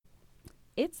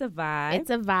It's a vibe. It's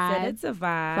a vibe. Said it's a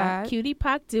vibe. Cutie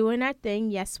Puck doing our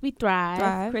thing. Yes, we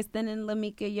thrive. Kristen and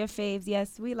Lamika, your faves.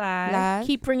 Yes, we live.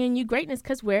 Keep bringing you greatness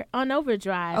because we're on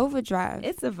overdrive.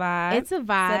 It's a vibe. It's a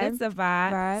vibe. Said it's a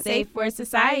vibe. Safe Word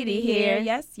Society here.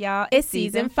 Yes, y'all. It's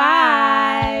season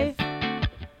 5.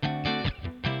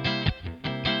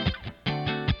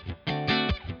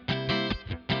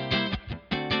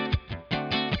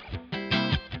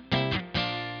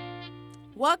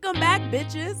 Welcome back,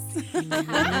 bitches.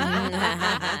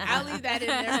 I'll leave that in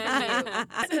there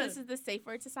for you. So this is the Safe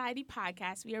Word Society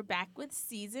podcast. We are back with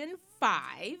season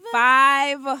 5.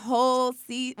 4 whole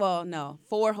seasons.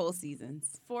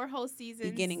 4 whole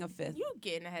seasons. Beginning of 5th. You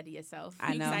getting ahead of yourself.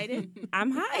 I know. Excited?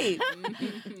 I'm hyped.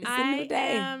 It's a new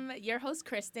day. I am your host,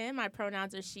 Kristen. My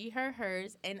pronouns are she, her,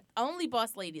 hers, and only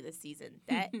boss lady this season.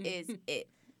 That is it.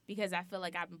 Because I feel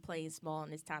like I've been playing small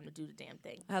and it's time to do the damn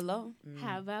thing. Hello.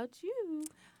 How about you?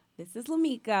 This is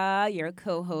Lamika, your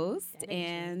co-host,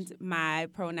 and my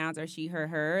pronouns are she, her,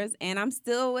 hers, and I'm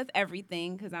still with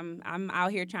everything because I'm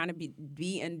out here trying to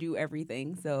be and do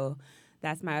everything. So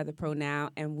that's my other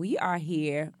pronoun, and we are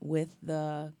here with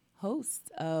the host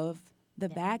of the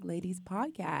Bag Ladies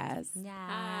podcast.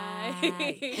 Hi.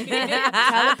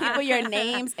 Tell the people your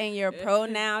names and your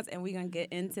pronouns, and we're gonna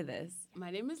get into this. My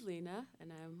name is Lena,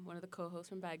 and I'm one of the co-hosts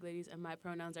from Bag Ladies, and my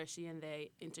pronouns are she and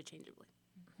they interchangeably.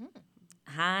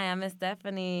 Hi, I'm Miss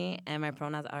Stephanie, and my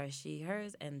pronouns are she,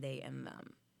 hers, and they and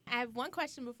them. I have one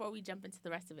question before we jump into the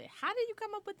rest of it. How did you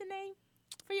come up with the name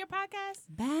for your podcast?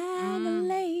 Bag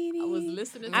Ladies. I was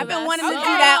listening to I've been that wanting to do song.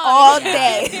 that all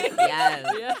day. Yes,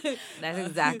 Yeah. that's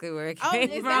exactly where it Oh, came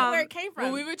is from. that where it came from?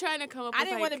 When we were trying to come up I with,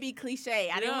 didn't like, want to be cliche.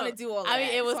 I didn't no. want to do all I that.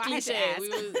 mean, it was so I had to cliche. ask. We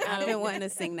was, I've been wanting to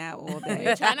sing that all we were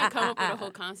day. trying to come up with a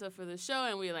whole concept for the show,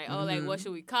 and we were like, oh, like, what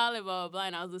should we call it, blah, blah, blah.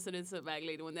 And I was listening to Bag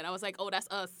Lady one day, and I was like, oh, that's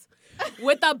us.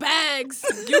 With the bags.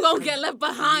 You gonna get left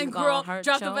behind, You gonna girl. hurt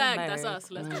Drop the your bag. bag. That's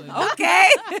us. Let's do it. Okay.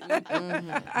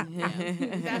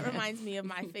 That reminds me of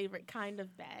my favorite kind of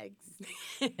bags.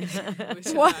 We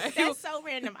should What? try. That's so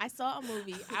random. I saw a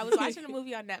movie. I was watching a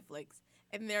movie on Netflix,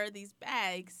 and there are these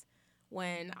bags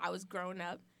when I was growing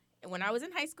up. And when I was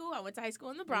in high school, I went to high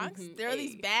school in the Bronx. Mhm. There are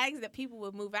these bags that people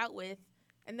would move out with,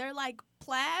 and they're like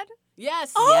plaid.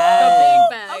 Yes. Oh, The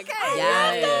big bag. okay.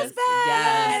 Yes. love those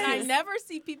bags. And I never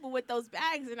see people with those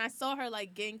bags. And I saw her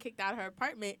like getting kicked out of her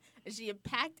apartment, and she had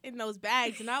packed in those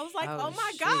bags. And I was like, Oh, oh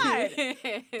my shit.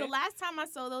 God. The last time I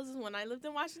saw those is when I lived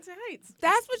in Washington Heights.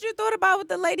 That's what you thought about with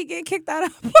the lady getting kicked out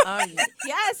of. Oh, yeah.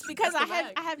 Yes, because That's the I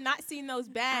bag. have not seen those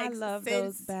I bags love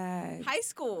since those bags. high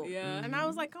school. Yeah. And I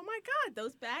was like, oh my God,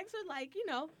 those bags are like,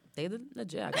 They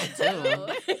legit. I got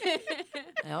two.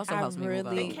 It also I helps me move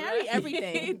really- they out. carry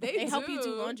everything. They help you do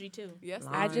do. laundry too. Yes,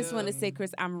 I just want to do. say,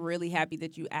 Chris, I'm really happy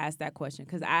that you asked that question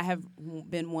because I have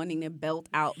been wanting to belt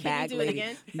out Can Bag you do it Lady.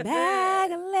 again?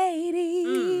 Bag Lady,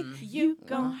 Mm. you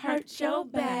gon' hurt your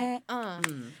back.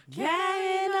 Mm.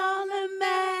 Carrying all the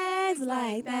bags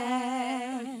like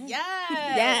that.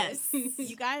 Yes.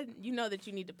 You guys, you know that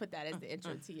you need to put that as the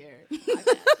intro to your podcast.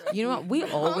 Right? You know what? We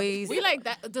always. We like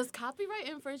that. Does copyright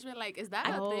infringement, like, is that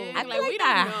Oh. a thing? I feel like, like we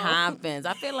that don't know. happens.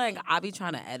 I feel like I be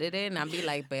trying to edit it, and I be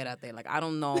like, "Espérate." Like I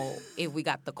don't know if we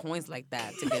got the coins like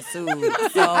that to get sued.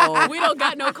 So We don't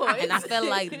got no coins. and I feel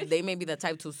like they may be the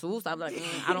type to sue. So I'm like,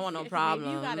 I don't want no problem.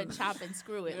 Maybe you gotta chop and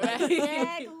screw it. Right. Like,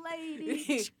 bag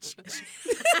lady.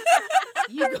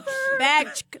 You go, Bag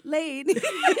Lady.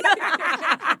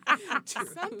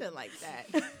 Something like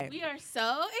that. We are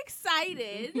so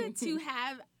excited to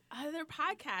have other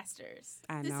podcasters.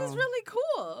 I This know. is really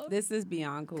cool. This is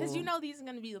beyond cool. Because you know these are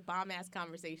going to be the bomb-ass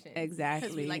conversations. Because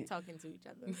Exactly. we like talking to each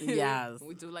other. Yes.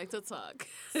 We do like to talk.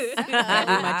 Very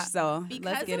much so. Because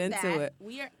Let's get of into that, it.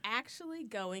 we are actually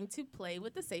going to play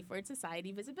with the Safe Word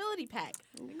Society Visibility Pack.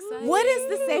 What is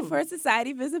the Safe Word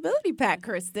Society Visibility Pack,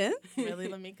 Kristen? Really,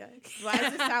 Lamika? Why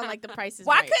does it sound like the price is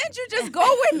Why right? couldn't you just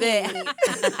go with it?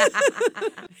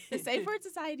 The Safe Word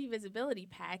Society Visibility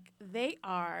Pack, they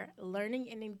are learning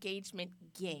and engagement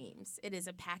games. It is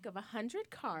a pack of 100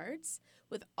 cards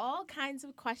with all kinds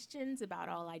of questions about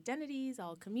all identities,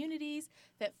 all communities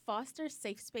that foster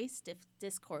safe space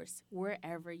discourse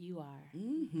wherever you are.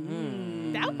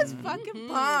 Mm-hmm. That was fucking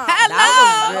bomb.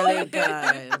 That was really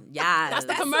good. Yes. That's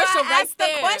the commercial why I right asked the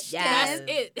there. question. That's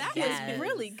it. That Yes. was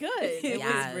really good. It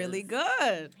Yes. was really good.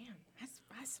 Man,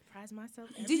 I surprised myself.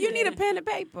 Do you need a day. pen and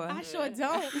paper? I sure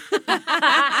don't.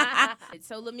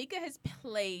 So Lamika has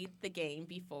played the game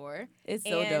before. It's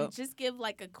so and dope. just give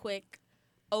like a quick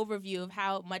overview of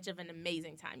how much of an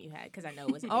amazing time you had, because I know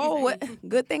it was amazing. Oh,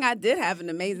 good thing I did have an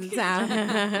amazing time.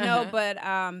 No, but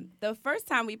the first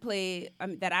time we played,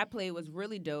 that I played was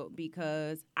really dope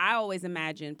because I always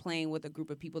imagined playing with a group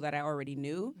of people that I already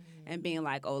knew and being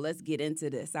like, oh, let's get into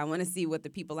this. I want to see what the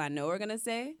people I know are going to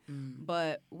say.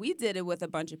 But we did it with a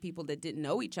bunch of people that didn't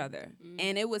know each other.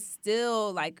 And it was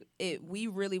still like, we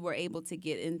really were able to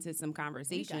get into some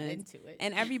conversations. We got into it.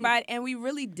 And everybody, and we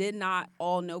really did not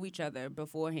all know each other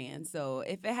beforehand. So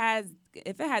if it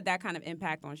had that kind of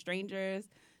impact on strangers,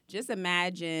 just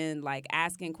imagine like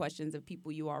asking questions of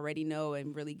people you already know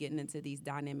and really getting into these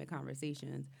dynamic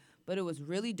conversations. But it was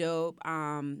really dope.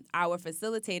 Our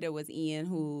facilitator was Ian,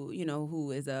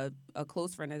 who is a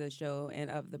close friend of the show and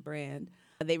of the brand.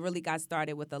 They really got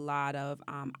started with a lot of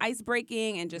ice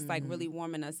breaking and just like really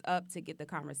warming us up to get the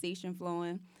conversation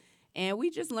flowing. And we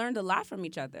just learned a lot from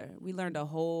each other. We learned a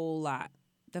whole lot.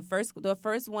 The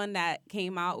first one that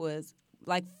came out was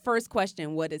like, first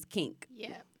question, what is kink?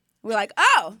 Yeah. We're like,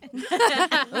 oh,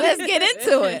 let's get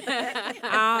into it.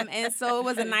 And so it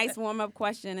was a nice warm-up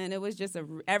question, and it was just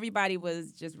everybody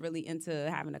was just really into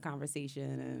having a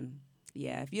conversation. And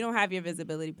yeah, if you don't have your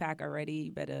visibility pack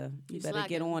already, you better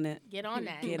get on it. Get on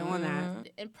that. Get on that.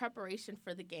 In preparation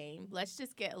for the game, let's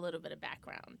just get a little bit of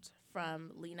background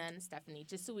from Lena and Stephanie,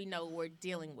 just so we know what we're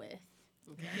dealing with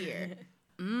here.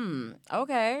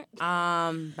 Okay.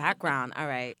 Background. All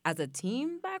right. As a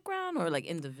team background or like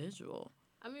individual?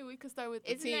 I mean, we could start with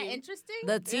the Isn't team. that interesting?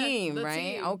 The team, the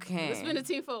right? team. Okay. It's been a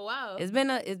team for a while. It's been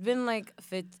like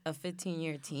a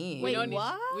 15-year team. Wait,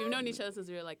 what? We've known each other since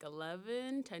we were like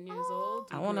 11, 10 years old.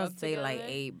 I We want grew to up say like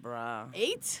together. 8, bruh.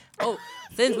 8? Oh,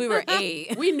 since we were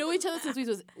 8. We knew each other since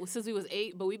we was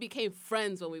 8, but we became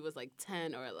friends when we was like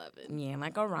 10 or 11. Yeah,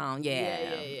 like around.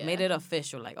 Yeah. Made it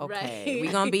official. Like, okay, Right.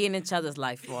 we're going to be in each other's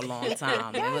life for a long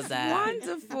time. It was that.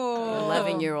 Wonderful.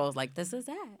 11-year-olds like, this is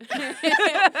that.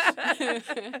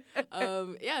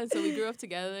 And so we grew up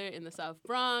together in the South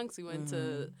Bronx. We went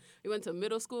to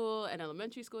middle school and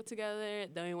elementary school together.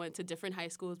 Then we went to different high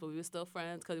schools, but we were still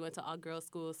friends because we went to all girls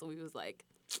schools. So we was like,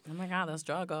 Oh my God, the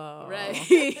struggle. right.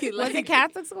 Was it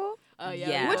Catholic school? Oh yeah.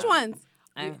 Yeah. Which ones?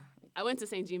 I went to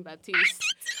St. Jean Baptiste.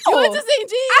 You went to St.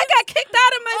 Jean? I got kicked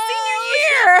out of my senior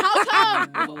year. How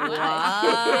come? What?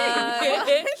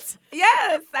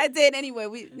 Yes, I did.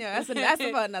 Anyway, that's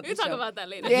about another We'll talk show. about that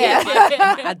later. Yeah.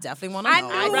 I definitely want to know. I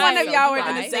knew Right. one of y'all were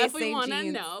I going to say definitely St. want to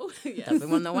Jean's. know. Yes. Definitely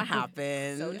want to know what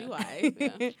happened. So do I.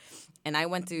 Yeah. And I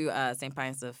went to St.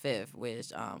 Pius V,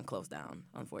 which closed down,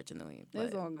 unfortunately.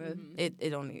 It's But all good.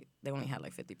 they only had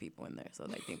like 50 people in there, so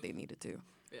I think they needed to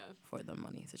Yeah. for the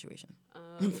money situation.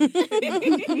 And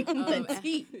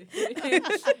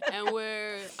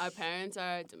our parents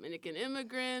are Dominican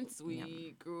immigrants.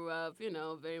 We grew up,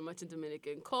 very much in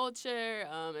Dominican culture.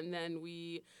 And then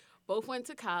we both went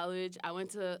to college. I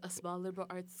went to a small liberal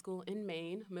arts school in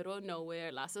Maine, middle of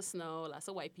nowhere, lots of snow, lots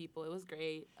of white people. It was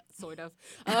great, sort of.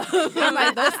 I'm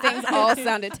like, those things all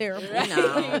sounded terrible.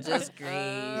 No, just great.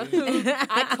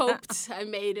 I coped. I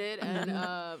made it. And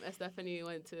Stephanie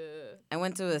went to... I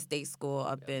went to a state school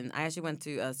I actually went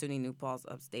to SUNY New Paltz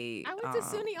upstate. I went to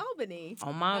SUNY Albany.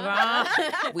 Oh my God.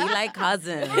 We like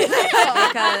cousins.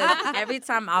 Because every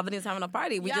time Albany's having a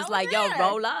party, we Y'all just were like, yo, there.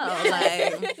 roll up.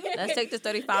 Like, let's take this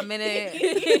 35-minute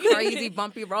crazy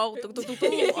bumpy roll all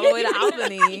the way to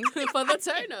Albany. for the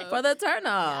turn-up. For the turn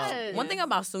up. Yes. One thing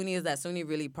about SUNY is that SUNY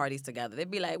really parties together. They'd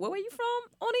be like, where you from?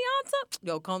 Oneonta?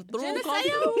 Yo, come through. Come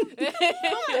through.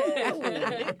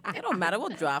 It don't matter. We'll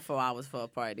drive 4 hours for a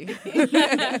party.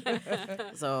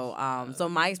 So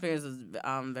my experience was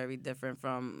very different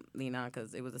from Lena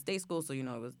because it was a state school. So, it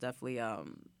was definitely,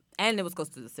 and it was close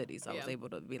to the city. So I was able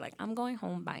to be like, I'm going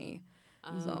home by.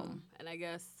 And I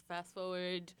guess fast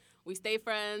forward, we stayed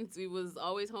friends. We was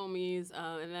always homies.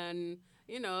 And then,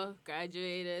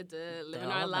 graduated, living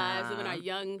our lives, living our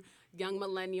young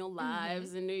millennial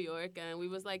lives in New York. And we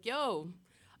was like, yo,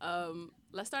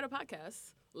 let's start a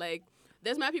podcast. Like,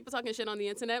 there's mad people talking shit on the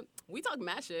internet. We talk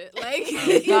mad shit. Like,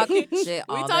 We talk shit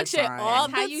all we talk the shit time. all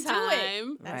That's how the you do it.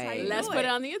 time. That's how Right. you Let's do put it.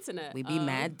 it on the internet. We be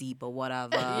mad deep or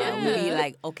whatever. Yeah. We be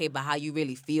like, okay, but how you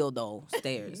really feel though?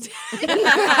 Stairs. So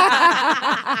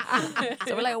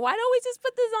we're like, why don't we just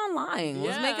put this online?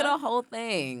 Let's make it Yeah. a whole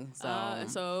thing. So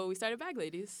So we started Bag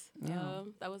Ladies. Yeah.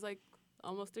 That was like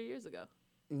almost 3 years ago.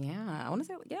 Yeah, I want to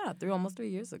say almost 3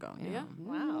 years ago. Yeah.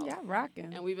 Wow. Yeah,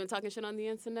 rocking. And we've been talking shit on the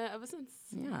internet ever since.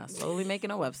 Yeah, slowly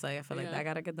making a website. I feel like that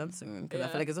gotta get done soon because I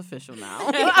feel like it's official now.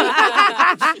 You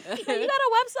got a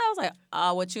website? I was like,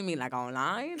 what you mean, like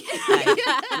online?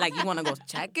 Like you want to go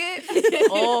check it?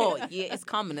 Oh yeah, it's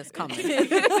coming. It's coming.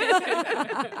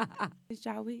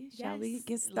 Shall we Yes,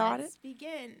 get started? Let's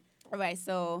begin. All right,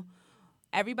 so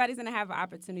everybody's going to have an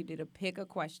opportunity to pick a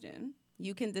question.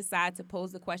 You can decide to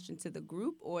pose the question to the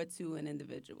group or to an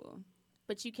individual.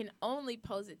 But you can only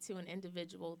pose it to an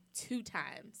individual 2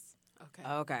 times.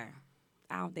 Okay.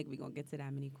 I don't think we're going to get to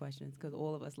that many questions because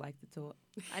all of us like to talk.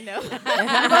 I know. We're going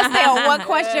to stay on one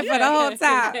question for the whole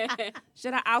time.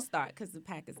 I'll start because the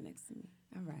pack is next to me.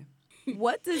 All right.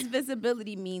 What does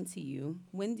visibility mean to you?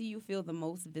 When do you feel the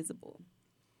most visible?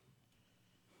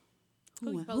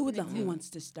 Who wants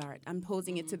to start? I'm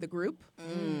posing it to the group.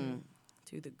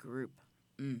 To the group.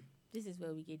 This is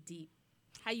where we get deep.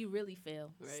 How you really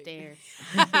feel. Right. Stairs.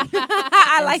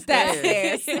 I like that.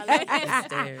 Stairs. Stairs. I like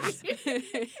that.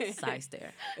 Stairs. Side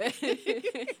stare.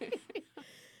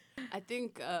 I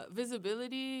think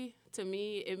visibility, to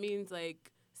me, it means,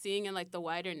 like, seeing in, like, the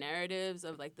wider narratives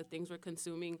of, like, the things we're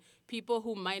consuming, people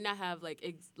who might not have, like,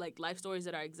 life stories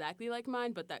that are exactly like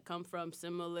mine, but that come from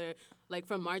similar, like,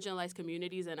 from marginalized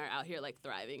communities and are out here, like,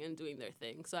 thriving and doing their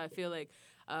thing. So I feel like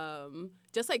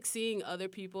just, like, seeing other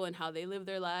people and how they live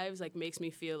their lives, like, makes me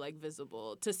feel, like,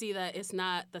 visible. To see that it's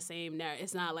not the same narrative.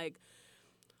 It's not, like,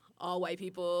 all white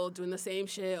people doing the same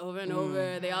shit over and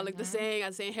over. They all look the same,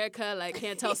 got the same haircut. Like,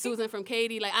 can't tell Susan from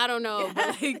Katie. Like, I don't know.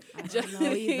 But, like,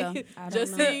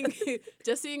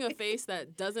 just seeing a face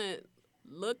that doesn't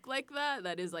look like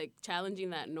that is, like,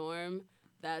 challenging that norm.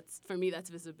 For me, that's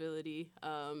visibility,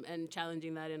 and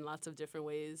challenging that in lots of different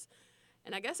ways.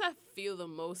 And I guess I feel the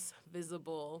most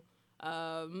visible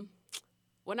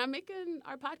when I'm making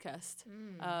our podcast.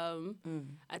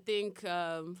 I think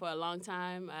for a long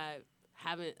time, I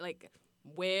haven't, like,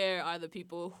 where are the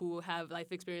people who have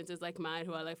life experiences like mine,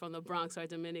 who are, like, from the Bronx, who are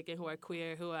Dominican, who are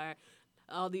queer, who are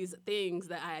all these things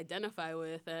that I identify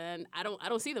with, and I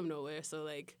don't see them nowhere. So,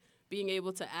 like, being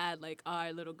able to add, like,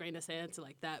 our little grain of sand to,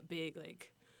 like, that big,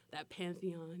 like, that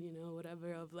pantheon, you know,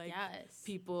 whatever, of, like,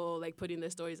 people, like, putting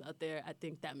their stories out there, I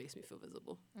think that makes me feel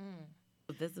visible.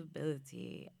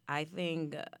 Visibility, I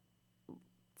think,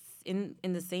 in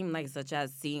the same light, such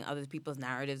as seeing other people's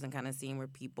narratives and kind of seeing where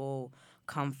people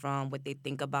come from, what they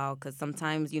think about, because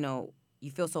sometimes, you know,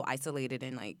 you feel so isolated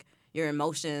in, like, your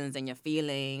emotions and your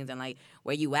feelings and, like,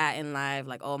 where you at in life,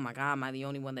 like, oh my God, am I the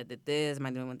only one that did this? Am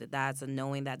I the only one that did that? So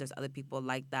knowing that there's other people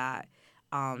like that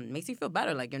makes you feel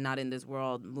better, like you're not in this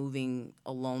world moving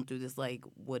alone through this, like,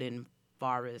 wooden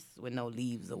forest with no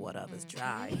leaves or whatever. It's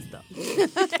dry and stuff.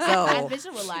 So I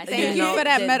visualize. Thank you for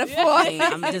that metaphor.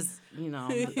 I'm just, you know,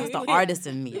 that's the artist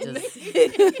in me.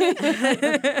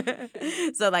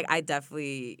 So, like, I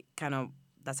definitely kind of,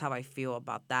 that's how I feel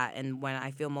about that. And when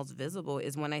I feel most visible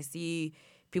is when I see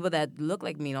people that look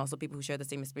like me and also people who share the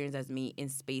same experience as me in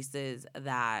spaces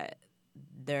that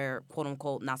they're, quote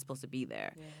unquote, not supposed to be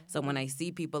there. Yeah. So when I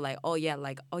see people like, oh yeah,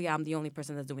 I'm the only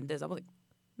person that's doing this, I was like,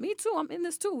 me too, I'm in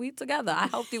this too. We together. I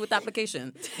helped you with the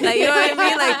application. Like, you know what I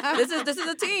mean? Like, this is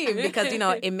a team, because, you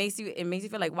know, it makes you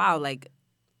feel like, wow, like,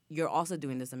 you're also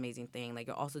doing this amazing thing. Like,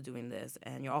 you're also doing this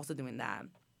and you're also doing that.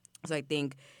 So I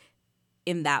think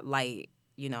in that light,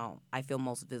 you know, I feel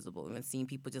most visible when seeing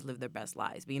people just live their best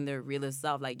lives, being their realest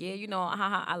self. Like, yeah, you know,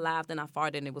 I laughed and I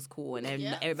farted and it was cool and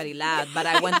everybody laughed, but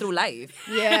I went through life.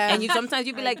 Yeah. And sometimes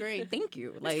you'd be like, thank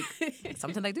you. Like,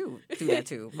 sometimes I do that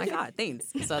too. My God,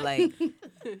 thanks. So, like,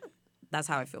 that's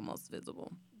how I feel most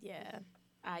visible. Yeah,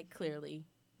 I clearly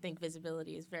think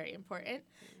visibility is very important.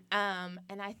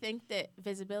 And I think that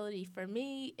visibility for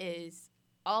me is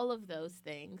all of those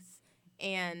things,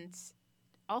 and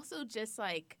also just,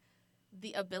 like,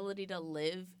 the ability to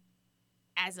live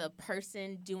as a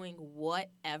person doing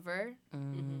whatever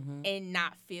and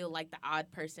not feel like the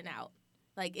odd person out.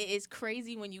 Like, it is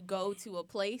crazy when you go to a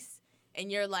place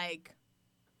and you're like,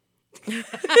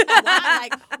 why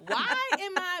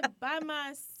am I by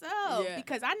myself? Yeah.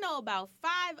 Because I know about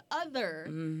 5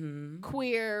 other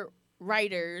queer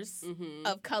writers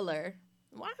of color.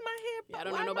 Why am I here? Yeah, I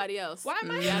don't know nobody else. Why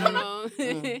am I here? I don't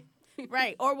know.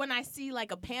 Right. Or when I see,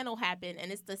 like, a panel happen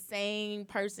and it's the same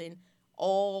person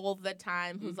all the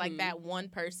time who's like that one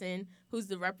person who's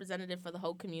the representative for the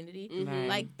whole community.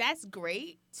 Like, that's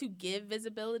great to give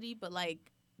visibility, but,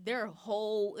 like, there's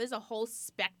a whole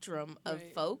spectrum of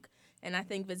folk. And I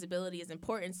think visibility is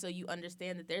important so you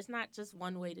understand that there's not just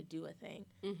one way to do a thing,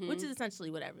 which is essentially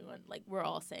what everyone, like, we're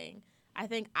all saying. I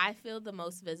think I feel the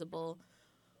most visible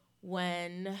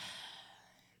when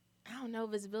I don't know,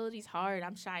 visibility's hard.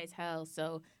 I'm shy as hell,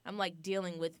 so I'm like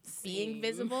dealing with being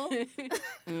visible.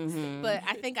 Mm-hmm. But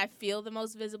I think I feel the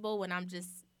most visible when I'm just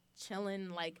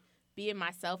chilling, like being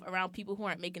myself around people who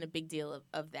aren't making a big deal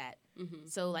of that. Mm-hmm.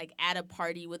 So like at a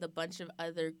party with a bunch of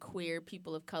other queer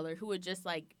people of color who are just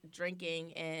like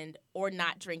drinking or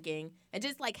not drinking and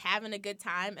just like having a good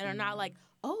time and are not like,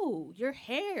 oh, your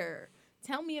hair.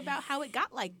 Tell me about how it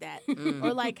got like that.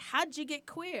 Or like, how'd you get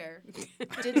queer?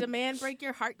 Did the man break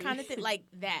your heart kind of thing? Like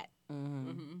that.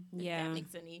 If that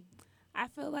makes any. I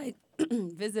feel like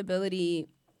visibility,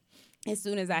 as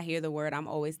soon as I hear the word, I'm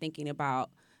always thinking about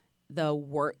the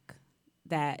work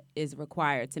that is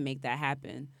required to make that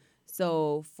happen.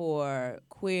 So for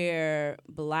queer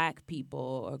Black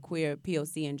people or queer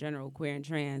POC in general, queer and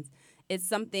trans, it's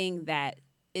something that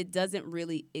it doesn't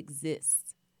really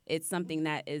exist. It's something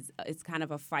that it's kind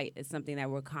of a fight. It's something that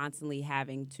we're constantly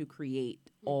having to create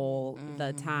all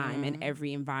the time in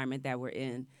every environment that we're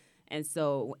in. And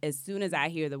so as soon as I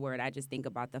hear the word, I just think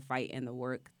about the fight and the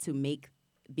work to make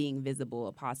being visible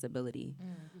a possibility.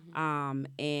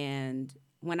 And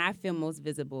when I feel most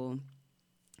visible,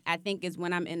 I think is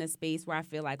when I'm in a space where I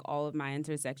feel like all of my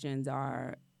intersections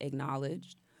are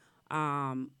acknowledged,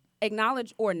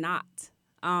 acknowledged or not.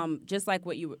 Just like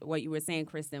what you were saying,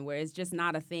 Kristen, where it's just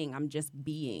not a thing. I'm just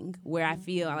being, where I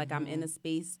feel like I'm in a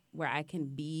space where I can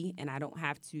be and I don't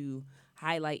have to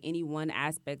highlight any one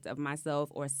aspect of myself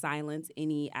or silence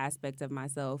any aspect of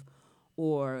myself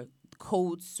or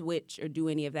code switch or do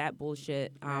any of that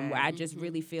bullshit, where I just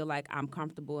really feel like I'm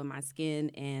comfortable in my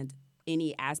skin and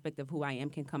any aspect of who I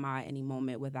am can come out at any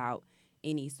moment without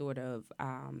any sort of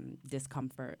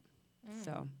discomfort.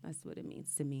 So that's what it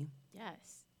means to me.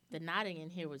 Yes. The nodding in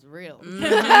here was real. I'm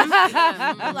like,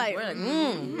 I was like,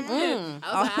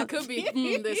 I could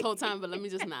be this whole time, but let me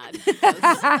just nod.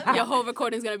 Your whole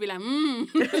recording's gonna be like,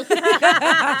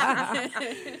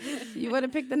 You want to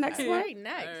pick the next one? Right,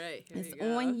 next. All right, here It's we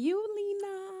go. on you,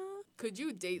 Lena. Could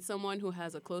you date someone who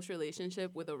has a close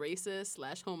relationship with a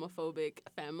racist/homophobic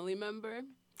family member?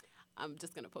 I'm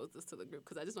just gonna pose this to the group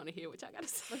because I just want to hear what y'all gotta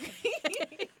say.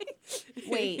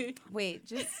 Wait,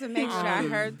 just to make sure I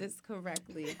heard this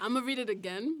correctly. I'm gonna read it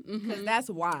again. Because that's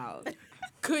wild.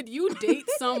 Could you date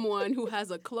someone who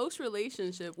has a close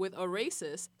relationship with a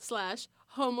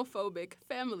racist/homophobic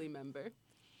family member?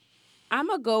 I'm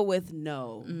going to go with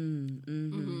no.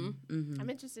 I'm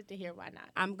interested to hear why not.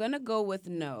 I'm going to go with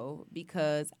no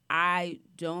because I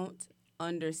don't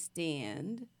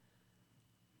understand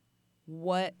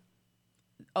my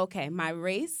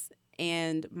race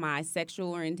and my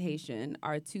sexual orientation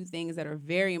are two things that are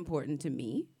very important to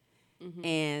me.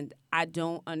 And I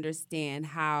don't understand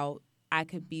how I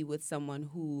could be with someone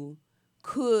who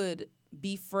could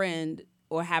befriend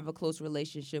or have a close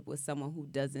relationship with someone who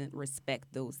doesn't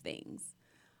respect those things.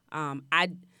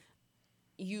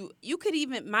 You could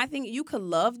you could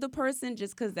love the person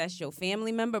just because that's your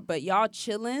family member, but y'all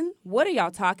chilling, what are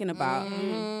y'all talking about?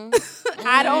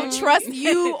 I don't trust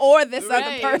you or this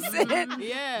other person.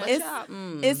 Yeah.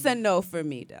 It's a no for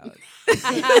me, dog.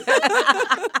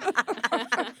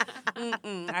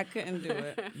 I couldn't do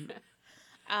it.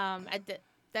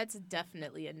 That's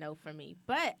definitely a no for me.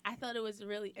 But I thought it was a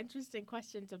really interesting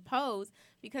question to pose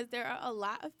because there are a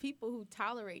lot of people who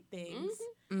tolerate things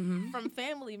from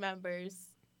family members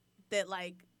that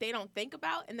like they don't think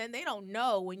about, and then they don't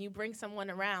know when you bring someone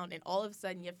around and all of a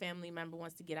sudden your family member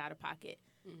wants to get out of pocket.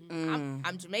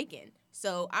 I'm Jamaican,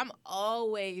 so I'm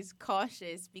always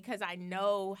cautious because I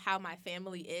know how my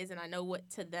family is and I know what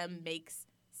to them makes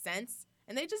sense,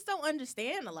 and they just don't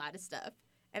understand a lot of stuff.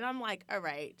 And I'm like, all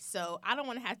right, so I don't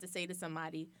want to have to say to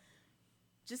somebody,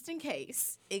 just in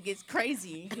case it gets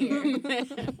crazy in here,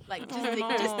 like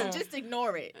just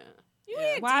ignore it. You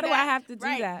can't Why do do I that. have to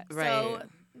do that? So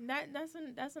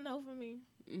that's a no for me.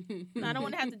 I don't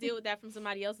want to have to deal with that from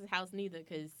somebody else's house neither,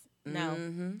 because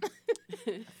no.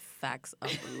 Facts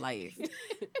of life.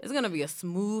 It's gonna be a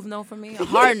smooth no for me. A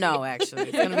hard no, actually.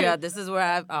 It's gonna be this is where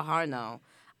I have a hard no.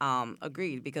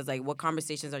 Agreed, because like what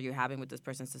conversations are you having with this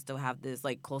person to still have this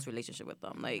like close relationship with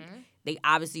them? Like they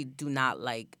obviously do not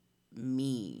like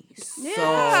me.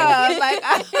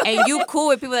 Yeah, and you cool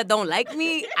with people that don't like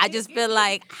me. I just feel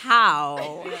like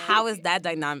how is that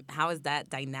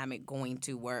dynamic going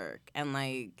to work? And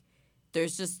like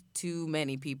there's just too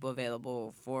many people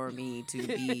available for me to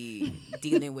be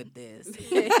dealing with this.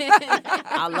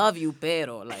 I love you,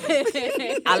 pero like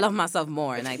I love myself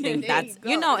more, and I think that's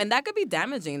and that could be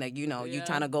damaging. Like you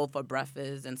trying to go for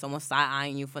breakfast and someone side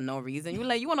eyeing you for no reason. You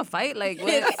like you want to fight? Like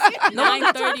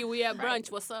 9:30 we at brunch.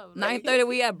 What's up? 9:30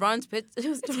 we at brunch.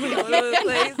 Pictures all over the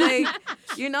place. Like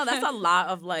that's a lot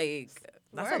of like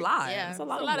That's Work, a lot. yeah. That's a It's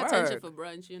lot a lot of of work. tension for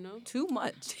brunch, you know? Too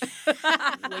much.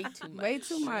 Way too much. Way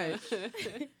too much.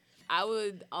 I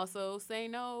would also say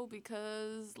no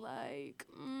because, like,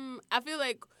 I feel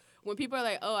like when people are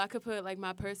like, oh, I could put, like,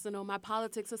 my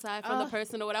politics aside from the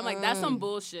personal, what I'm like, that's some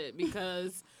bullshit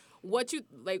because what's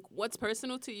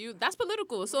personal to you, that's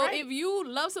political. So Right. if you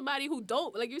love somebody who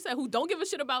don't, like you said, who don't give a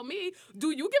shit about me, do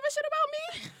you give a shit about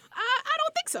me? I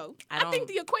don't think so. I think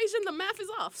the equation, the math is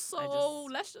off. So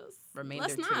let's just, Remain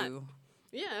let's there not. too.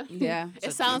 Yeah. Yeah.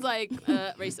 It sounds like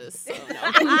racist. So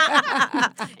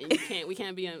no. And we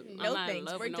can't be in. No I'm not in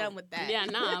thanks. love We're with done with that. Yeah,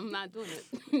 nah, I'm not doing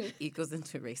it. Equals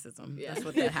into racism. Yeah. That's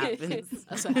what that happens.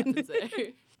 That's what happens there.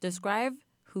 Describe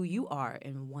who you are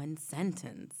in one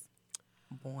sentence.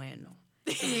 Bueno.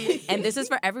 And this is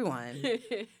for everyone.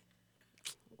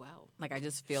 Wow. Like, I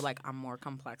just feel like I'm more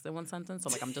complex in one sentence, so,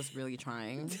 like, I'm just really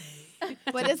trying.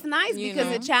 But it's nice You because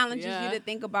know? it challenges Yeah. you to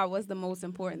think about what's the most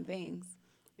important things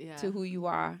Yeah. to who you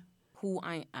are. Who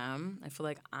I am, I feel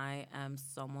like I am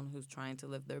someone who's trying to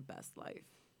live their best life.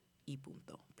 Y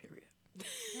punto, period.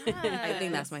 I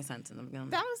think that's my sentence. I'm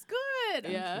gonna, That was good.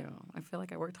 Thank Yeah. you. I feel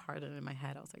like I worked hard and in my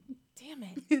head. I was like, Damn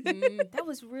it. That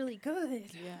was really good.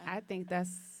 Yeah. I think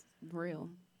that's real.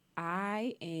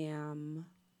 I am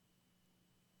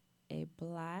a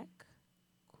Black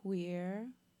queer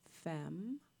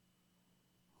femme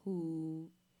who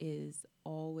is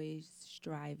always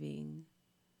striving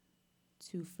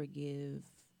to forgive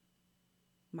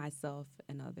myself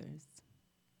and others.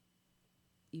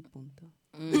 Y punto.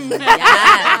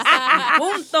 yes,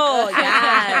 punto,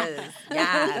 yes,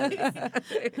 yes,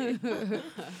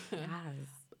 yes.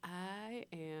 I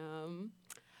am.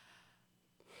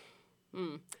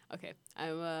 Okay.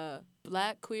 I'm a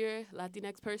Black, queer,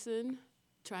 Latinx person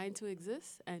trying to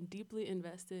exist and deeply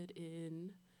invested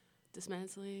in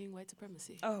dismantling white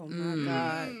supremacy. Oh my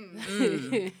God.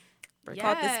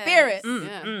 Caught the Yes. spirit.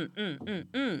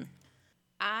 Yeah.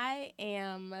 I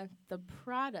am the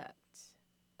product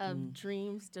of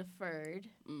dreams deferred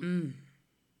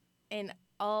and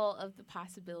all of the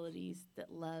possibilities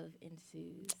that love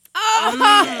ensues.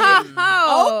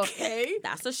 Oh, Okay.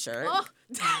 That's a shirt. Oh.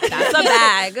 That's a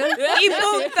bag. Y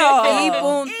punto. Y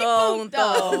punto.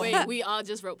 Oh, wait, we all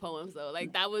just wrote poems though.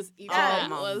 Like that was each of that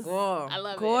my was. God. I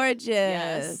love gorgeous. it.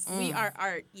 Yes. We are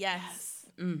art. Yes.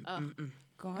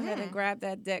 Go ahead and grab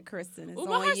that deck, Kristen. It's Ooh,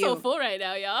 my on heart's you. so full right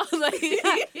now, y'all. Like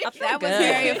That was good.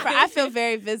 very. I feel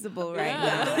very visible right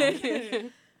now. yeah.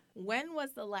 When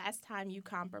was the last time you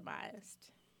compromised,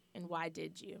 and why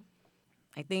did you?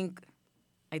 I think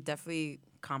I definitely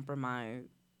compromised.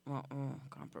 Well,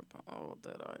 oh,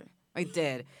 did I? I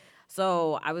did.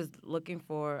 So I was looking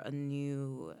for a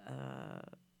new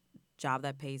job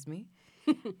that pays me.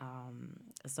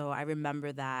 So I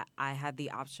remember that I had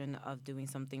the option of doing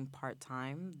something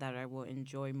part-time that I will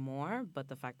enjoy more, but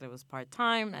the fact that it was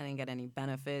part-time, I didn't get any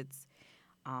benefits.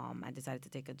 I decided to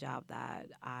take a job that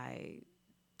I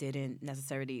didn't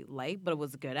necessarily like, but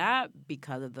was good at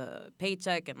because of the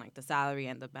paycheck and like the salary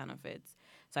and the benefits.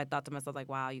 So I thought to myself, like,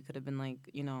 wow, you could have been like,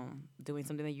 you know, doing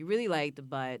something that you really liked,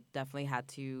 but definitely had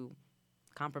to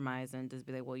compromise and just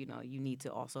be like, well, you know, you need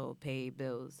to also pay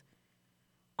bills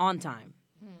on time.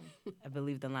 I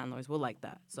believe the landlords will like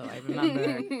that. So I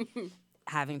remember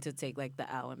having to take like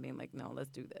the L and being like, no, let's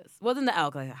do this. Wasn't the L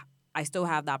because I still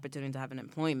have the opportunity to have an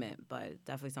employment, but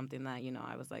definitely something that, you know,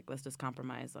 I was like, let's just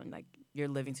compromise on like your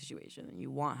living situation and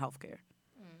you want healthcare.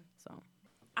 So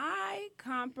I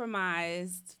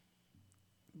compromised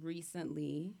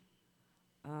recently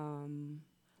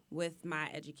with my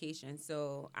education.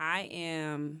 So I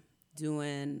am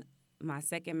doing my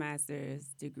second master's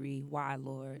degree, why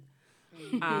Lord?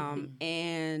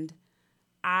 And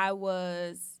I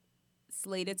was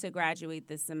slated to graduate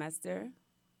this semester,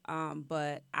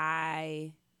 but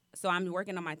I'm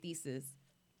working on my thesis,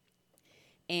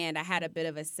 and I had a bit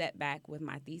of a setback with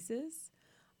my thesis.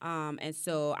 And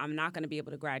so I'm not going to be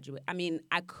able to graduate. I mean,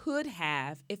 I could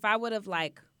have, if I would have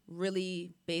like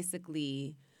really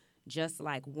basically just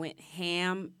like went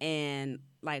ham and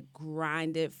like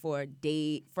grinded for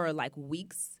like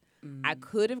weeks, I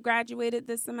could have graduated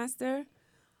this semester,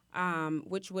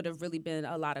 which would have really been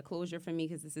a lot of closure for me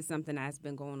because this is something that's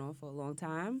been going on for a long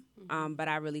time. But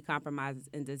I really compromised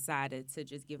and decided to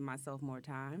just give myself more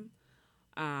time.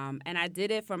 And I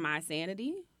did it for my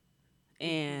sanity.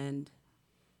 And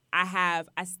I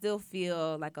still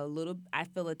feel like I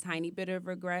feel a tiny bit of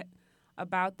regret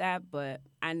about that, but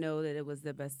I know that it was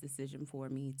the best decision for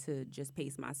me to just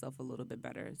pace myself a little bit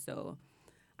better. So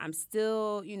I'm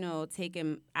still, you know,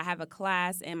 I have a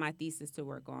class and my thesis to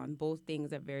work on. Both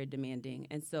things are very demanding.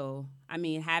 And so, I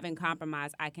mean, having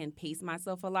compromised, I can pace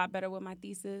myself a lot better with my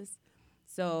thesis.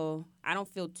 So I don't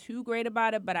feel too great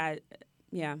about it, but I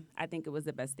think it was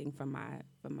the best thing for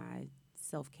my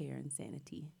self-care and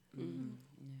sanity.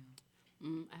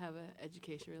 I have an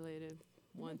education-related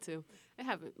one, too. I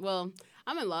haven't. Well,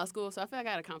 I'm in law school, so I feel like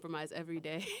I got to compromise every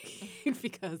day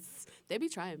because they be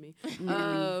trying me.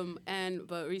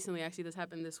 But recently, actually, this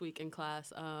happened this week in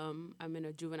class. I'm in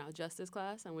a juvenile justice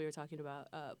class, and we were talking about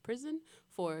prison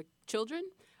for children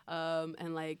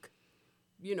and, like,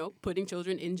 you know, putting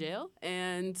children in jail.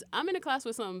 And I'm in a class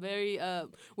with some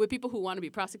with people who want to be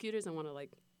prosecutors and want to,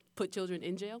 like, put children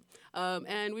in jail.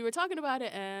 And we were talking about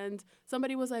it, and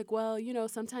somebody was like, well, you know,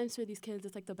 sometimes for these kids,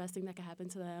 it's like the best thing that can happen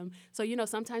to them. So, you know,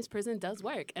 sometimes prison does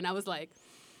work. And I was like,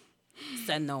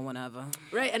 Said no one ever.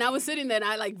 right. And I was sitting there, and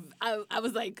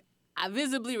I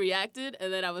visibly reacted.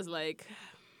 And then I was like,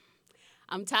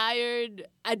 I'm tired.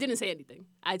 I didn't say anything.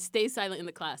 I stayed silent in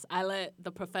the class. I let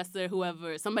the professor,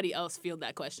 somebody else field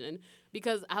that question,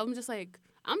 because I'm just like,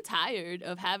 I'm tired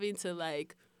of having to,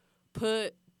 like,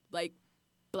 put, like,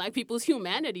 Black people's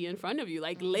humanity in front of you,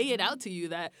 like, lay it out to you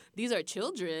that these are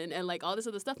children and, like, all this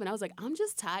other stuff. And I was like, I'm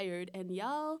just tired, and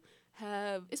y'all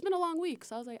it's been a long week.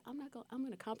 So I was like, I'm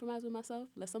going to compromise with myself,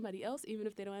 let somebody else, even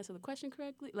if they don't answer the question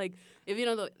correctly. Like,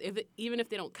 even if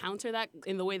they don't counter that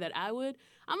in the way that I would,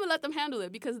 I'm going to let them handle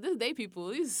it, because these people,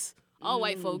 these all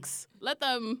white folks, let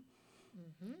them,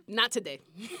 not today.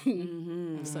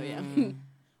 So, yeah.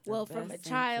 Well, from a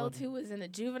child who was in a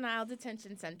juvenile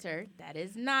detention center, that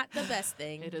is not the best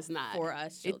thing. It is not. For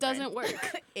us children. It doesn't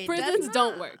work. It Prisons does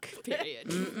don't not. work,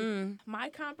 period. My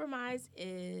compromise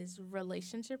is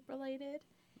relationship related.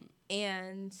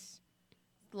 And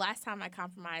the last time I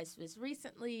compromised was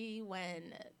recently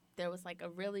when there was, like,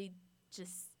 a really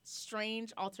just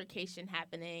strange altercation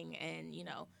happening, and, you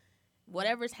know,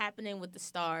 whatever's happening with the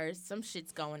stars, some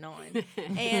shit's going on.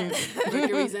 And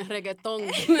Mercury's in reggaeton.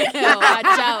 Watch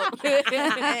out.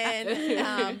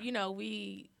 And, you know,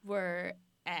 we were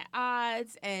at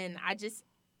odds, and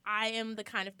I am the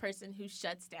kind of person who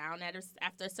shuts down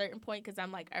after a certain point, because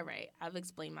I'm like, all right, I've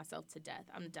explained myself to death.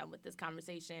 I'm done with this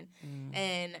conversation.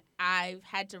 And I've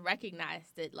had to recognize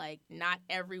that, like, not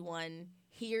everyone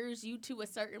hears you to a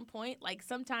certain point. Like,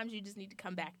 sometimes you just need to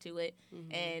come back to it.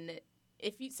 And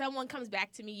if someone comes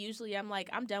back to me, usually I'm like,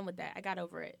 I'm done with that. I got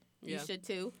over it. You should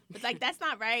too. But, like, that's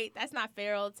not right. That's not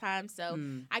fair all the time. So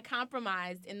I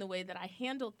compromised in the way that I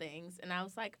handle things. And I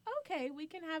was like, okay, we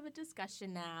can have a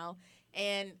discussion now.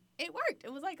 And it worked.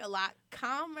 It was, like, a lot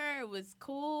calmer. It was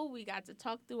cool. We got to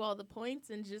talk through all the points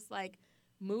and just, like,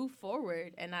 move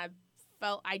forward. And I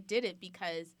felt I did it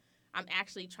because I'm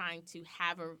actually trying to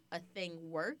have a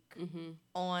thing work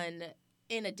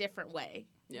in a different way.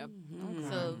 Yep.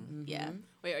 So, yeah.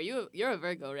 Wait, you're a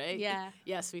Virgo, right? Yeah.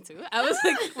 Yes, me too. I was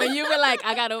like, when you were like,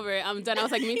 I got over it, I'm done. I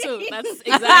was like, me too. That's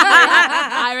exactly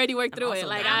I already worked through it.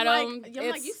 Like, I don't. I'm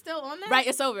like, you still on that? Right,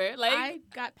 it's over. Like, I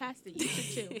got past it. You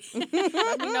should too.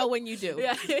 Let me know when you do.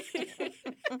 Yeah.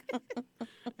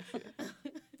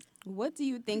 What do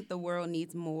you think the world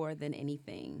needs more than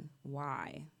anything?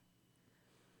 Why?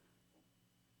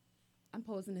 I'm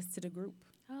posing this to the group.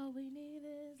 All we need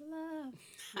is love.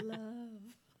 Love.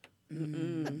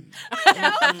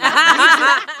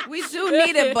 We do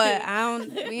need it, but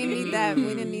we didn't need that. We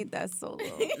didn't need that solo.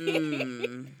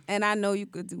 And I know you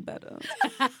could do better.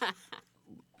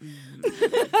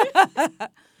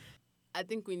 I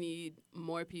think we need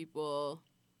more people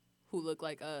who look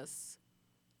like us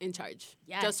in charge.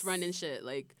 Yes. Just running shit.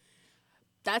 Like,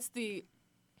 that's the...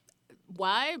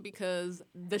 Why? Because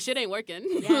the shit ain't working.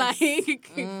 Yes.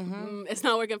 It's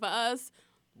not working for us.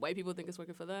 White people think it's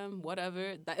working for them.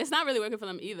 Whatever. It's not really working for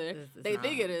them either. They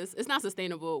think it is. It's not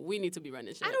sustainable. We need to be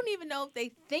running shit. I don't even know if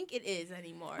they think it is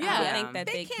anymore. Yeah. I think that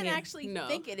They can't actually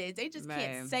think it is. They just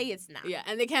can't say it's not. Yeah,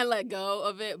 and they can't let go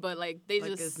of it, but, like, they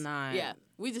Like just... it's not. Yeah,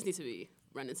 we just need to be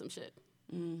running some shit.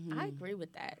 I agree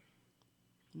with that.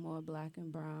 More black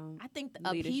and brown. I think the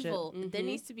leadership. upheaval, there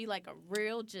needs to be, like, a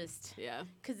real just... Yeah.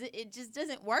 Because it just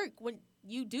doesn't work when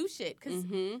you do shit. Because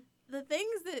the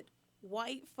things that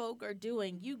white folk are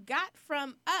doing, you got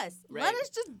from us. Right. Let us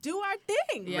just do our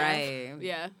thing. Yeah. Right.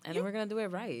 Yeah. And then we're going to do it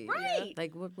right. Right.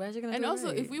 Like, why is you going to And do also,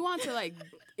 it right? if we want to, like,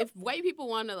 if white people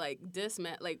want to, like,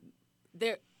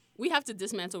 we have to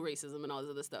dismantle racism and all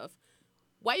this other stuff.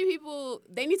 White people,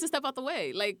 they need to step out the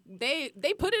way. Like, they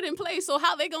put it in place, so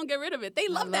how they gonna get rid of it? They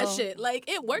love that shit. Like,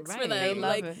 it works for Right. them. They love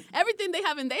Like, it. everything they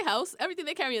have in their house, everything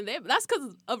they carry in there, that's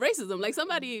because of racism. Like,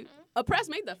 somebody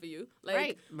oppressed made that for you.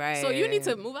 Like, Right. So you need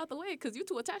to move out the way because you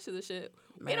too attached to this shit.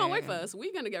 It don't work for us.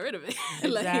 We're gonna get rid of it.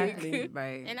 Exactly.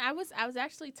 Right. And I was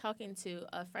actually talking to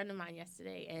a friend of mine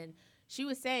yesterday, and she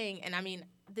was saying, and I mean,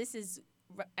 this is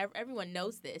everyone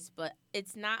knows this, but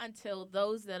it's not until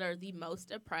those that are the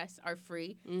most oppressed are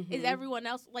free is Mhm. everyone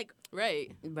else like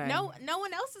Right. Right. no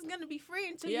one else is gonna be free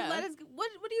until Yeah. you let us. What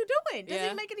are you doing? Doesn't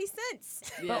Yeah. make any sense.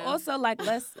 But Yeah. also, like,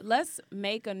 let's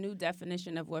make a new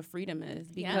definition of what freedom is,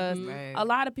 Yeah. because Right. a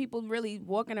lot of people really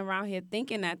walking around here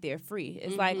thinking that they're free.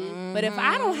 It's like, Mhm. but if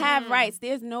I don't have rights,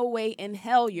 there's no way in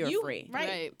hell you're free.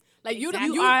 Right. Like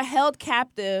Exactly. You are held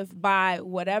captive by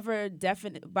whatever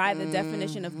by the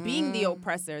definition of being the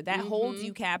oppressor that holds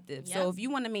you captive. So Yep. if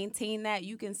you want to maintain that,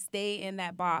 you can stay in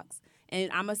that box,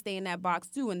 and I'm gonna stay in that box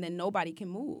too, and then nobody can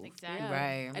move. Exactly. Yeah.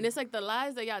 Right. And it's like the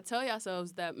lies that y'all tell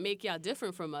yourselves that make y'all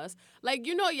different from us. Like,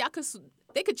 you know,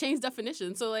 they could change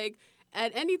definitions. So, like,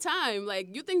 at any time,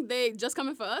 like, you think they just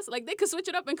coming for us? Like, they could switch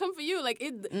it up and come for you. Like,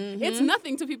 it's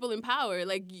nothing to people in power.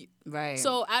 Like, Right.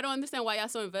 so I don't understand why y'all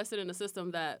so invested in a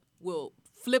system that will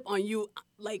flip on you,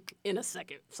 like, in a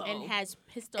second. So And has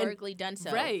historically done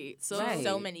so. Right. So, Right.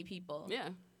 So many people. yeah.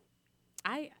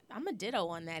 I'm a ditto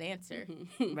on that answer.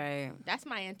 Right. That's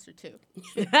my answer too.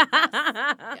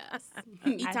 Yes.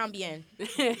 Y también.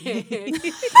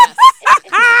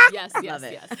 Yes. Love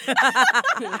it. Yes.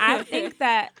 I think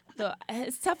that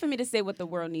it's tough for me to say what the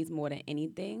world needs more than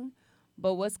anything,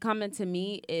 but what's coming to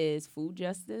me is food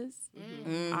justice.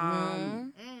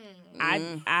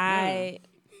 I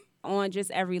on just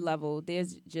every level,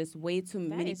 there's just way too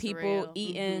many is people real.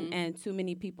 eating and too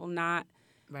many people not,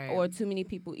 Right. or too many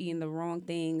people eating the wrong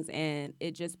things, and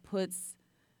it just puts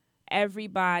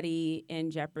everybody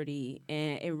in jeopardy,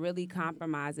 and it really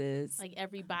compromises Like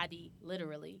everybody,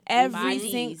 literally. every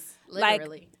Bodies, single.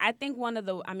 literally. I think one of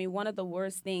the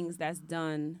worst things that's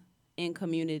done in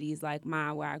communities like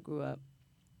mine, where I grew up,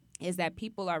 is that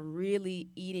people are really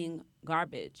eating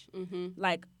garbage,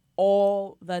 like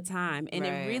all the time, and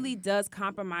Right. it really does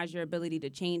compromise your ability to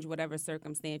change whatever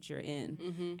circumstance you're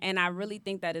in. And I really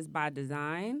think that is by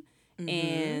design.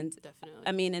 And Definitely.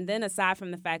 I mean, and then aside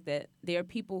from the fact that there are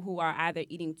people who are either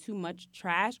eating too much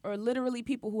trash or literally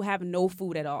people who have no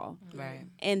food at all. Right.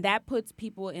 And that puts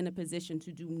people in a position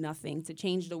to do nothing, to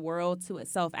change the world, to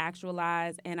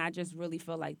self-actualize. And I just really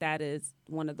feel like that is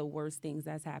one of the worst things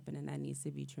that's happening that needs to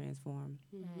be transformed.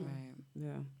 Right.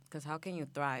 Yeah. Because how can you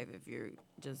thrive if you're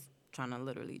just trying to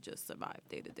literally just survive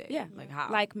day to day? Yeah. Like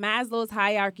how? Like Maslow's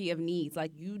hierarchy of needs.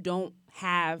 Like, you don't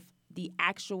have the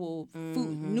actual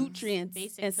food, nutrients,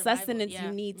 Basic and survival, sustenance yeah.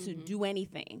 you need to do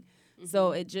anything.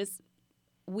 So it just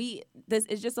this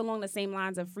is just along the same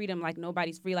lines of freedom. Like,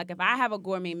 nobody's free. Like, if I have a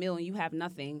gourmet meal and you have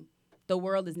nothing, the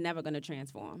world is never going to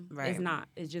transform. Right. It's not.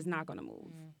 It's just not going to move.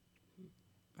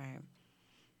 Right.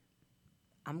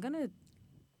 I'm gonna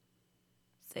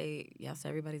say yes to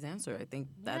everybody's answer. I think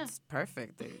that's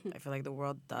perfect. I feel like the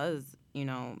world does,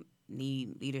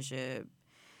 need leadership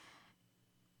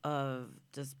of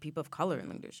just people of color in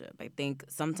leadership. I think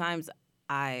sometimes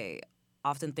I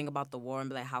often think about the war and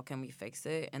be like, how can we fix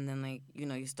it? And then, like,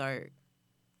 you start,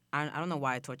 I don't know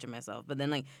why I torture myself, but then,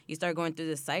 like, you start going through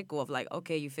this cycle of, like,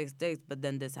 okay, you fix this, but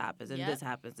then this happens, and Yep. this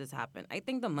happens, this happens. I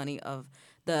think the money of,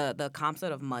 the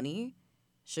concept of money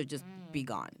should just be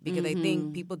gone. Because I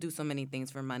think people do so many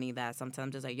things for money that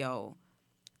sometimes it's like, yo,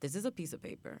 this is a piece of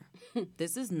paper.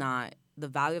 This is not, the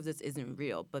value of this isn't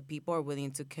real, but people are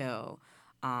willing to kill,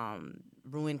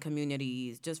 ruin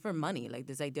communities just for money. Like,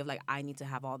 this idea of, like, I need to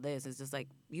have all this. It's just like,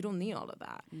 you don't need all of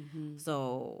that.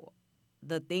 So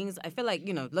the things, I feel like,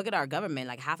 look at our government.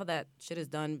 Like, half of that shit is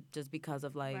done just because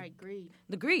of, like, Right, greed.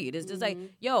 the greed. It's just like,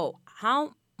 yo,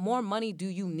 how more money do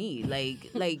you need? Like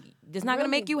it's not gonna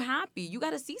make you happy. You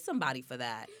gotta see somebody for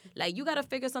that. Like, you gotta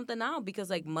figure something out,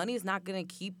 because, like, money is not gonna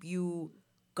keep you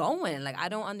going. Like, I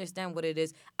don't understand what it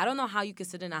is. I don't know how you can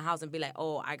sit in a house and be like,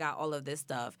 oh, I got all of this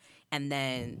stuff, and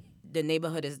then the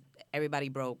neighborhood is everybody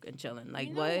broke and chilling. Like,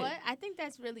 You know what? I think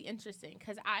that's really interesting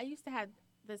because I used to have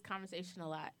this conversation a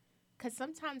lot. Because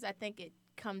sometimes I think it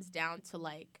comes down to,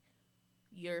 like,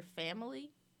 your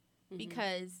family.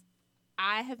 Because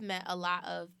I have met a lot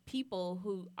of people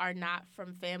who are not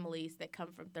from families that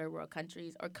come from third world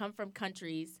countries or come from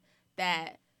countries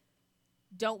that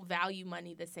don't value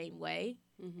money the same way.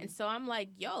 And so I'm like,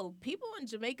 yo, people in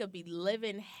Jamaica be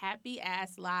living happy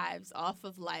ass lives off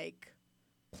of, like,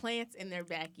 plants in their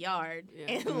backyard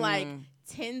and like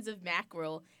tins of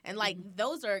mackerel, and like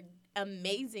those are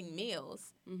amazing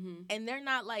meals. And they're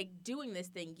not, like, doing this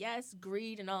thing. Yes,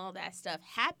 greed and all that stuff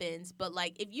happens, but,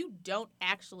 like, if you don't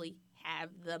actually have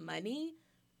the money,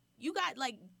 you got,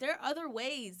 like, there are other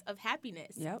ways of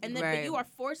happiness. Yep. And then Right. but you are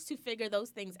forced to figure those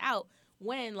things out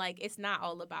when, like, it's not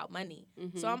all about money.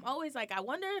 So I'm always like, I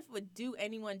wonder if it would do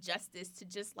anyone justice to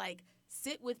just, like,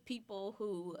 sit with people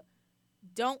who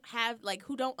don't have, like,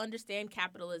 who don't understand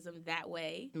capitalism that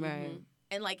way. right.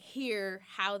 and like hear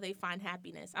how they find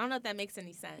happiness. I don't know if that makes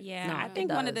any sense. Yeah, No, I it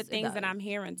think one of the does. It things that does. I'm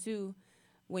hearing too,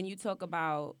 when you talk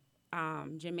about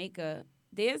Jamaica,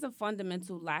 there's a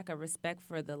fundamental lack of respect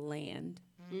for the land,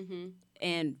 Mm-hmm.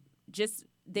 and just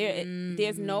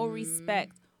there's no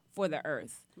respect for the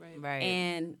earth. Right.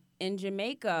 And in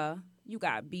Jamaica, you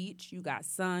got beach, you got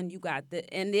sun, you got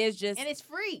and there's just And it's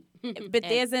free. but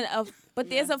there's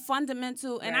there's a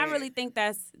fundamental, and I Right. really think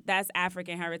that's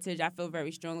African heritage. I feel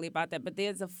very strongly about that. But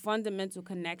there's a fundamental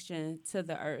connection to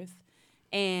the earth,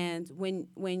 and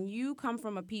when you come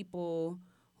from a people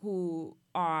who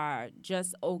are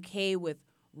just okay with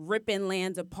ripping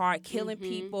lands apart, killing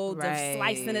people, just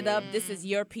slicing it up. This is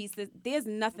your piece. There's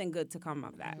nothing good to come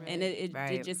of that, and it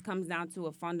Right. just comes down to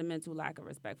a fundamental lack of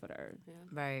respect for the earth.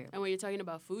 Right. And when you're talking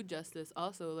about food justice,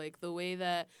 also, like the way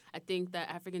that I think that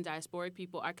African diasporic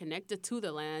people are connected to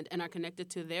the land and are connected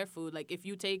to their food. Like if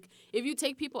you take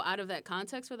people out of that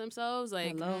context for themselves,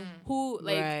 like Hello? who,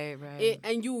 like, Right.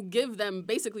 and you give them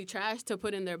basically trash to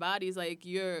put in their bodies, like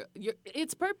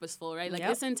it's purposeful, right? Like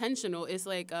Yep. it's intentional. It's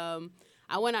like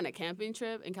I went on a camping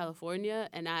trip in California,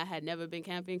 and I had never been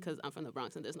camping because I'm from the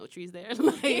Bronx and there's no trees there.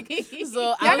 Like, so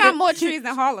Y'all I got more trees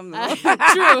than Harlem, though.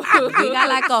 True. We got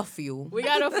like a few. We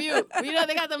got a few. You know,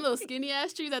 they got them little skinny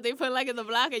ass trees that they put like in the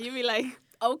block, and you be like,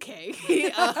 okay,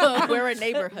 We're a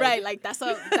neighborhood. right? Like that's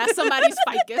somebody's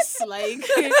ficus. Like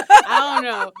I don't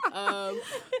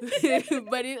know,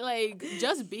 but it like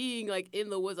just being like in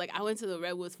the woods. Like I went to the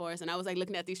redwoods forest, and I was like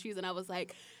looking at these trees, and I was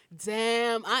like,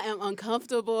 damn, I am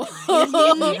uncomfortable.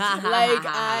 Like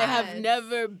I have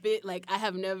never been. Like I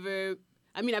have never.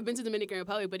 I mean, I've been to Dominican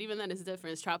Republic, but even then it's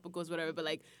different. It's tropicals, whatever. But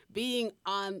like being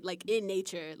on, like in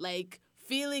nature, like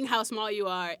feeling how small you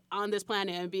are on this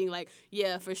planet and being like,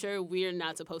 yeah, for sure, we're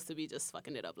not supposed to be just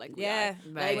fucking it up like we are.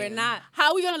 Right. We're not. How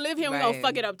are we gonna live here and we gonna Right.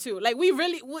 fuck it up too? Like we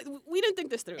really, we didn't think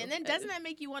this through. And then doesn't that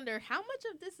make you wonder how much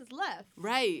of this is left?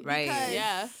 Right. Right. Because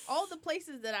Yeah. all the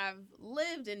places that I've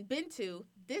lived and been to,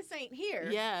 this ain't here.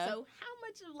 Yeah. So how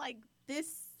much of like this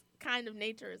kind of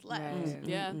nature is left? Right.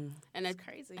 Yeah. Mm-mm. And It's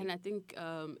crazy. And I think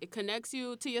it connects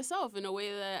you to yourself in a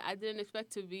way that I didn't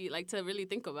expect to be like to really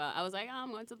think about. I was like,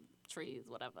 I'm going to trees,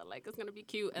 whatever. Like it's gonna be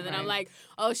cute. And then I'm like,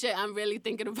 oh shit, I'm really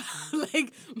thinking about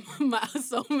like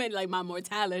my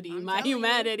mortality, I'm my telling you.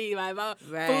 humanity, my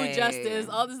food Right. justice,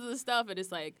 all this other stuff. And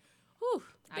it's like, whew,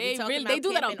 I be they talking really about they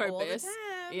do that on camping all the purpose. time.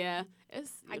 Yeah.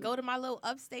 It's I go to my little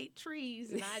upstate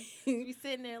trees and I be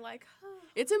sitting there like,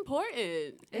 it's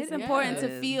important. It's Yeah. important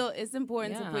to feel. It's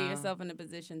important to put Yeah. yourself in a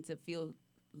position to feel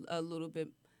a little bit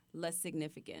less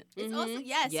significant. it's also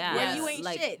yes, Yeah. where you ain't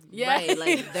like, shit. Yeah. Right.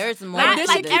 Like there's more. Not to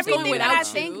like this everything Everything than that I without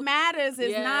think you. matters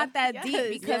is Yeah. not that Yes.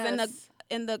 deep because Yes.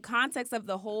 in the context of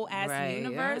the whole ass Right,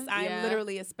 universe, yeah. I am Yeah.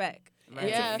 literally a speck. Right. And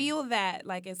Yeah. to feel that,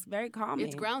 like, it's very calming.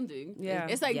 It's grounding. Yeah.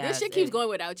 It's like Yes, this shit keeps it- going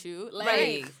without you. Like,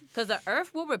 Right, because the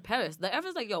earth will repair us. The earth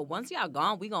is like, yo, once y'all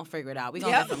gone, we gonna figure it out. We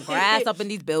gonna Yep. get some grass up in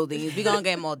these buildings. We gonna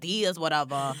get more deals,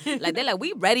 whatever. Like they're like,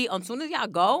 we ready. As soon as y'all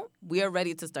go, we are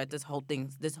ready to start this whole thing,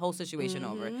 this whole situation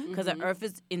over. Because the earth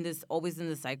is always in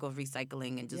the cycle of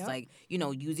recycling and just Yep. like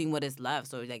using what is left.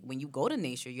 So like when you go to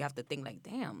nature, you have to think like,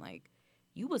 damn, like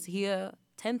you was here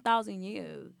 10,000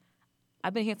 years.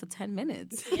 I've been here for 10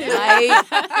 minutes. Like,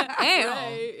 damn.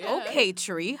 Right, yeah. Okay,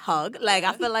 tree, hug. Like,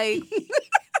 I feel like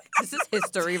this is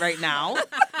history right now.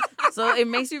 So it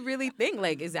makes you really think,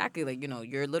 like, exactly, like,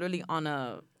 you're literally on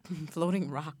a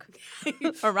floating rock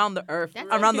around the earth, That's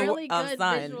around a really the good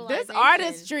sun. visual- This Realization.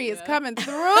 artistry is Yeah. coming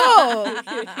through.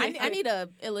 I need a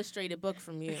illustrated book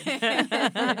from you.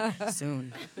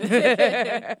 Soon. All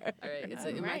right, it's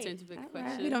my Alright. turn to pick All right,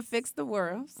 questions. we done fixed the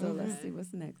world, so let's see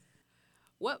what's next.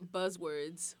 What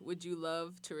buzzwords would you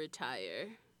love to retire?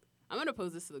 I'm gonna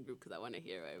pose this to the group because I want to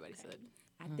hear what everybody said.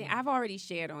 I think I've already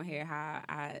shared on here how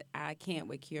I can't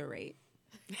with curate.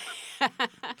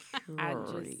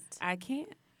 I can't.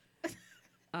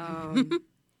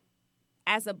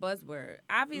 As a buzzword,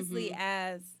 obviously,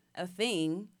 as a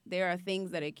thing, there are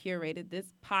things that are curated. This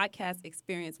podcast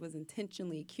experience was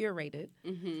intentionally curated,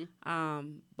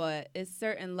 but it's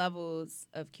certain levels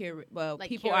of Well, Like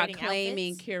people are curating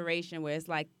claiming outfits? curation, where it's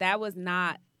like that was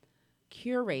not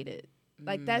curated.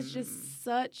 Like that's just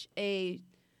such a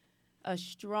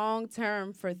strong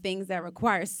term for things that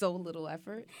require so little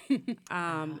effort. And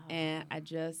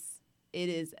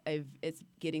it's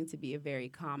getting to be a very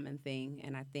common thing,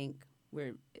 and I think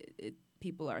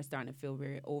people are starting to feel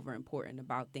very over important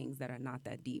about things that are not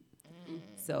that deep.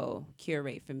 So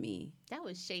curate for me. That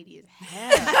was shady as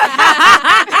hell.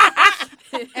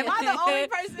 Am I the only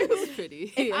person who's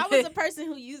Pretty. If I was a person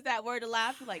who used that word a lot,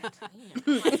 I'd be like, damn,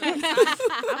 I'm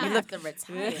gonna have to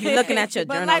retire. You're looking at your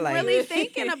But journal like really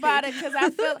thinking about it, because I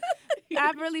feel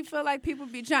I really feel like people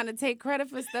be trying to take credit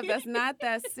for stuff that's not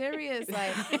that serious.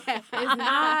 Like, it's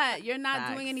not. You're not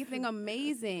doing Facts. anything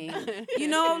amazing. You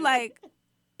know, like,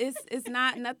 it's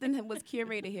not, nothing was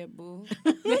curated here, boo.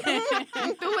 We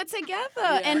threw it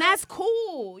together. And that's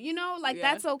cool. You know, like,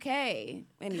 that's okay.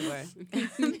 Anyway.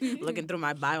 Looking through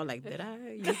my bio, like, did I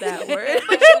use that word?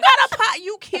 But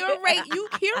you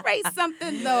curate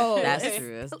something, though. That's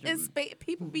true.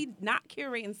 People be not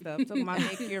curating stuff. Talking about they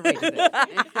curated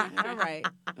it.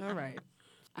 All right.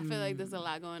 I feel like there's a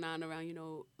lot going on around, you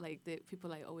know, like people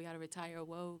like, oh, we gotta retire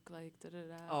woke, like da da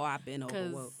da. Oh, I've been over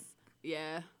woke.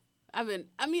 Yeah,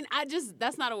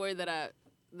 that's not a word that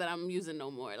I'm using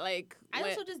no more. Like, I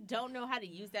also just don't know how to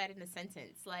use that in a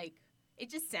sentence. Like, it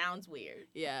just sounds weird.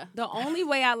 Yeah. The only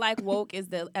way I like woke is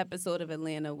the episode of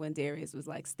Atlanta when Darius was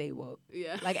like, "Stay woke."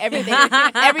 Yeah. Like everything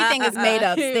is made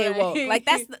up. Stay Right. woke. Like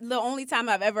that's the only time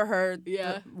I've ever heard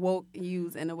Yeah. the woke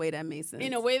used in a way that makes sense.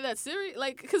 In a way that's serious,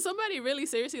 like, could somebody really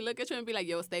seriously look at you and be like,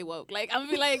 "Yo, stay woke"? Like, I'm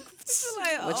gonna be like,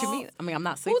 What you mean? I mean, I'm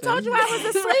not Who sleeping. told you I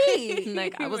was asleep?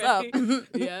 Like, I was Right. up.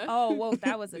 Yeah. Oh, woke.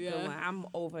 That was a good Yeah. one. I'm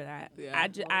over that. Yeah.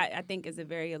 I think it's a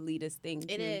very elitist thing.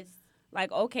 It too. is. Like,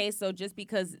 okay, so just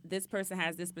because this person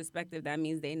has this perspective, that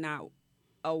means they're not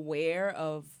aware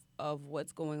of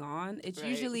what's going on. It's Right.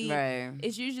 usually Right.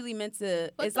 it's usually meant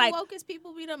to. But it's the like wokest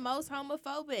people be the most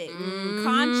homophobic.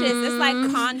 conscious. It's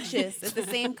like conscious. It's the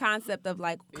same concept of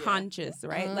like Yeah. conscious,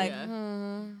 right? Like,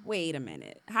 Yeah. wait a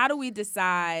minute. How do we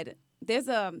decide? There's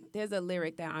a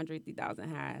lyric that Andre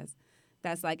 3000 has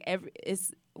that's like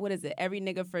what is it? Every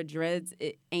nigga for dreads,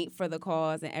 it ain't for the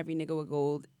cause, and every nigga with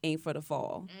gold ain't for the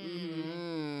fall.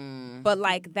 Mm. But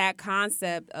like that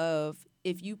concept of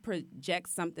if you project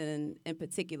something in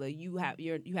particular, you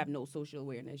have no social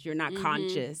awareness. You're not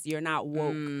conscious. You're not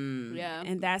woke. Mm. Yeah.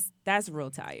 And that's real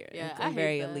tired. Yeah, It's I hate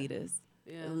very that. elitist.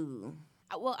 Yeah. Ooh.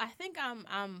 Well, I think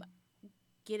I'm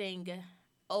getting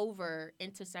over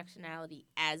intersectionality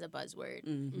as a buzzword,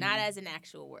 Mhm. not as an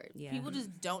actual word. Yeah. People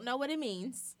just don't know what it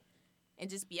means and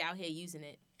just be out here using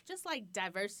it. Just like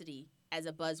diversity as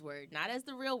a buzzword, not as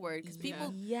the real word, because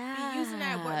people be using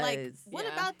that word. Like, what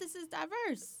Yeah. about this is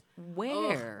diverse?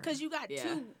 Where? Because you got Yeah.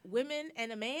 two women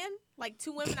and a man, like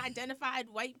two women identified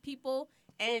white people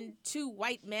and two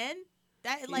white men.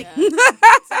 That like Yeah.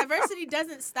 diversity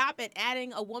doesn't stop at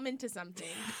adding a woman to something.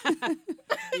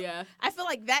 Yeah. I feel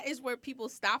like that is where people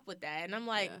stop with that, and I'm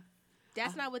like, Yeah.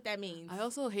 that's not what that means. I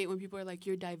also hate when people are like,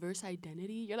 your diverse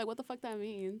identity. You're like, what the fuck that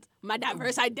means? My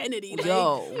diverse identity. Like,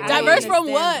 Yo, I diverse don't from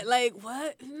understand. what? Like,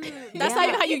 what? That's not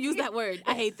even how you use that word.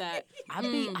 I hate that. I'd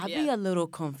be yeah. a little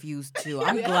confused too.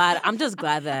 I'm just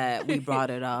glad that we brought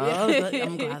it up.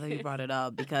 I'm glad that we brought it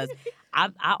up because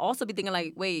I also be thinking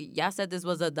like, wait, y'all said this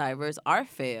was a diverse art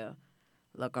fair.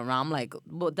 Look around, I'm like,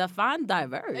 well, define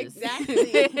diverse.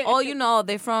 Exactly. Oh, you know,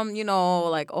 they're from, you know,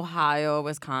 like Ohio,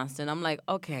 Wisconsin. I'm like,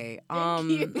 okay,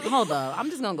 hold up. I'm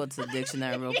just gonna go to the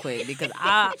dictionary real quick because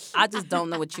I just don't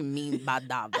know what you mean by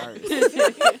diverse.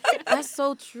 That's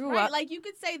so true. Right, like you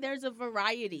could say there's a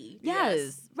variety.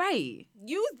 Yes, right.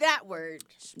 Use that word.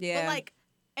 Yeah. But like,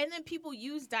 and then people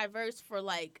use diverse for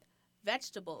like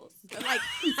vegetables, or like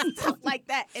stuff like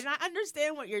that. And I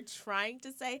understand what you're trying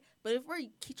to say, but if we're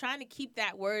trying to keep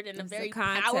that word in a It's the very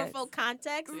context. powerful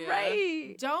context, Yeah.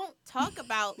 Right. don't talk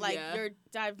about like Yeah. your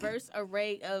diverse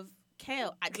array of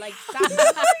kale. I'd like stop. Don't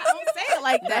say it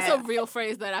like that. That's a real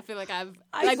phrase that I feel like I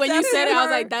like when you said it, I was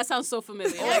never- like, that sounds so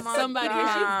familiar. Oh Like my somebody.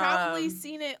 gosh, you've probably Um,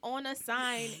 seen it on a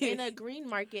sign in a green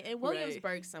market in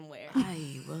Williamsburg somewhere.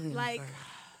 Ay, Williamsburg. Like,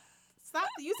 stop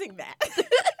using that.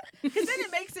 Because then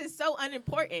it makes it so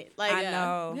unimportant. Like, I Yeah.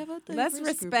 know. We have a Let's diverse group of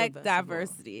respect vegetables.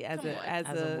 diversity as Come on. as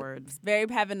As a a word. It's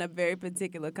very having a very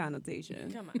particular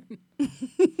connotation. come on.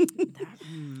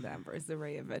 Diverse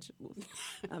array of vegetables.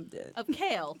 I'm dead. Of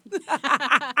kale.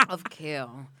 Of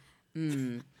kale.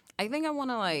 I think I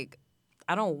want to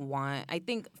I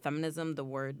think feminism, the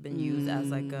word been used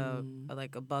as like a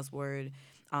buzzword.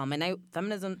 And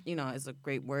feminism, you know, is a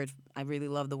great word. I really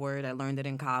love the word. I learned it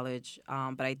in college.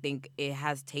 But I think it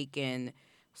has taken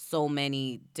so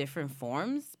many different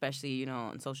forms, especially, you know,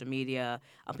 on social media.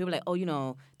 People are like, oh, you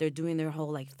know, they're doing their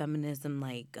whole like feminism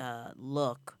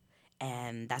look.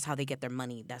 And that's how they get their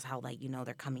money. That's how, like, you know,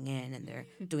 they're coming in and they're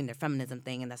doing their feminism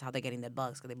thing. And that's how they're getting their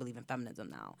bucks because they believe in feminism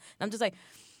now. And I'm just like,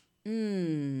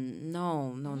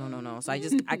 no. So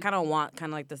I kind of want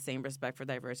kind of like the same respect for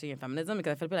diversity and feminism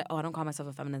because I feel like, oh, I don't call myself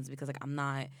a feminist because, like, I'm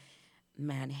not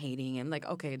man-hating. And, like,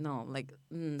 okay, no, like,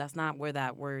 that's not where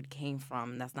that word came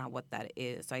from. That's not what that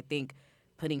is. So I think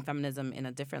putting feminism in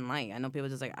a different light. I know people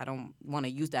just, like, I don't want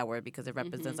to use that word because it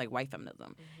represents, like, white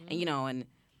feminism. And, you know, and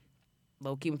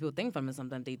low key when people think feminism,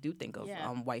 sometimes they do think of Yeah.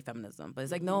 white feminism. But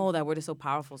it's like, no, that word is so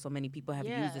powerful. So many people have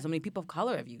used it. So many people of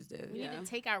color have used it. We Yeah. need to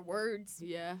take our words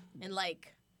Yeah. and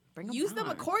like Bring 'em use them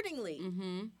back. accordingly.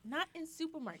 Mm-hmm. Not in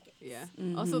supermarkets. Yeah.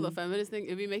 Mm-hmm. Also, the feminist thing,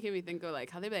 it'd be making me think of like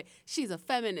how they be like, she's a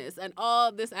feminist, and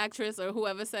all this actress or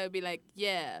whoever said would be like,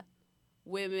 yeah,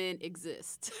 women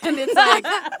exist, and it's like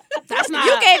that's not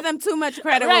You gave them too much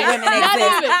credit Right. when women Not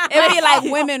exist. even. It'd be like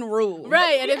women rule.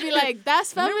 right, and it'd be like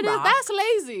that's feminist, Remember. that's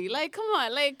lazy. Like, come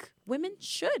on, like. Women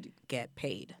should get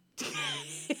paid.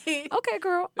 Okay,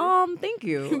 girl. Thank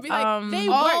you. Be like, they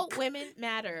All work. women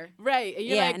matter. Right. And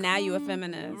you're Yeah, like, now you a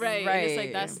feminist. Right. And it's like,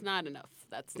 Right. that's not enough.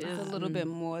 That's There's not. a little bit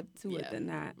more to Yeah. it than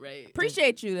that. Right.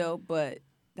 Appreciate you though, but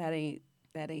that ain't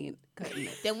cutting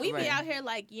it. Then we Right. be out here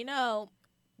like,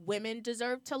 women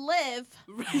deserve to live.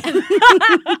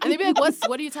 and they'd be like,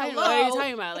 what are you talking about? What are you Hello?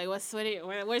 talking about? Like,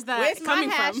 where's that Where's my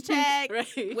coming from? hashtag?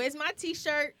 right. Where's my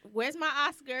T-shirt? Where's my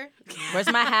Oscar? Where's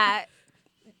my hat?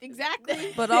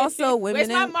 Exactly. But also Where's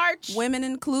women my march? women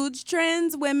includes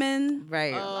trans women.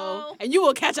 Right. Hello? And you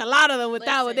will catch a lot of them with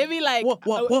that one. They'd be like, What?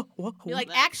 You're like,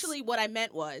 Relax. actually, what I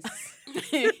meant was.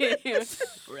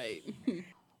 right.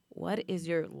 What is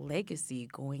your legacy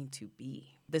going to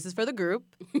be? This is for the group.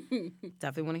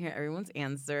 Definitely want to hear everyone's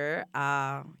answer.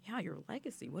 Your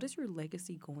legacy. What is your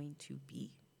legacy going to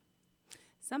be?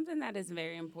 Something that is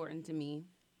very important to me.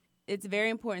 It's very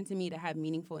important to me to have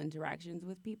meaningful interactions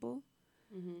with people.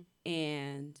 Mm-hmm.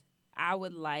 And I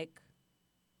would like,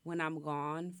 when I'm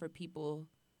gone, for people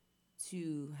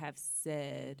to have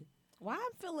said, Why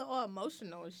I'm feeling all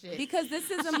emotional and shit. because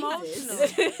this is Jesus. emotional.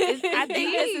 I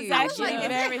think this is I was actually like,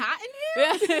 very. is it hot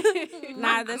in here?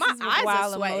 Nah, this my is eyes are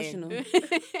wild sweating.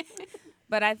 emotional.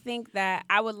 But I think that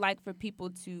I would like for people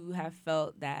to have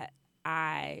felt that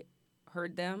I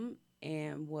heard them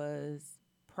and was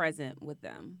present with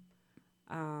them.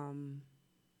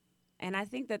 And I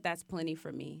think that that's plenty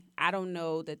for me. I don't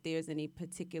know that there's any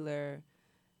particular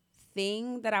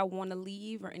thing that I want to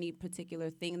leave or any particular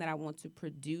thing that I want to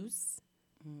produce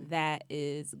that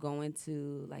is going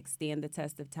to like stand the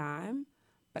test of time.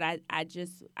 But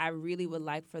I really would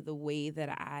like for the way that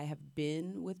I have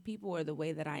been with people or the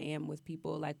way that I am with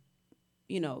people, like,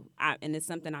 and it's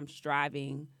something I'm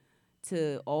striving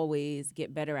to always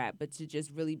get better at, but to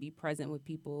just really be present with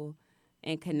people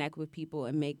and connect with people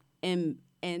and make and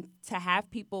to have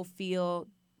people feel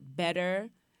better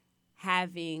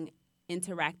having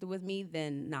interacted with me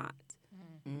than not.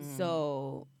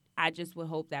 So I just would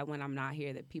hope that when I'm not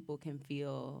here that people can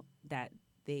feel that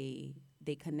they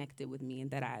connected with me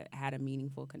and that I had a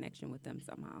meaningful connection with them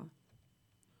somehow.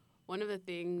 One of the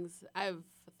things I've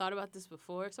thought about this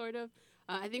before, sort of.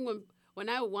 I think when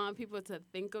I want people to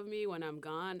think of me when I'm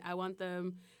gone, I want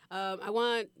them. I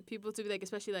want people to be like,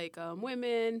 especially like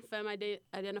women,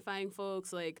 identifying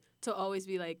folks, like to always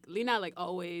be like Lena, like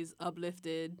always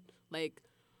uplifted, like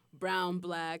brown,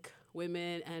 black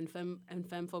women and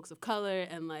femme folks of color,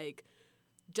 and like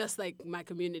just like my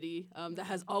community that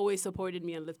has always supported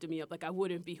me and lifted me up. Like I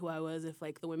wouldn't be who I was if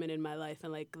like the women in my life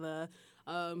and like the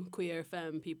queer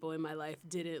femme people in my life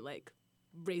didn't like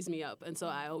raise me up. And so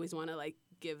I always want to like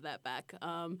give that back.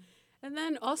 And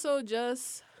then also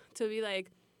just to be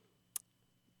like,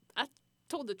 I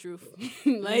told the truth.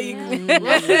 Like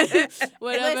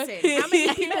whatever. Listen, how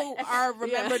many people are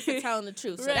remembered for telling the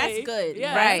truth? So that's Right. good.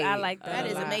 Yeah. Right. I like that. That a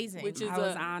is lot. amazing. Which is I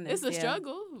was honest. It's a yeah.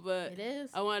 struggle, but It is.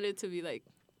 I want it to be like,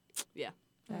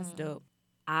 That's dope.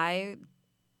 I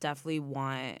definitely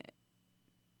want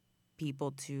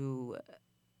people to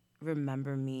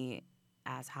remember me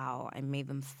as how I made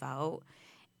them felt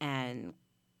and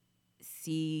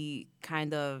see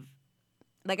kind of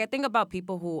like I think about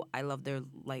people who I love their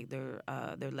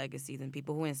legacies and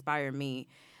people who inspire me.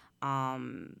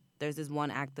 There's this one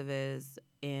activist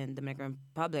in Dominican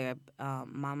Republic,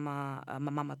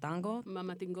 Mama Tango.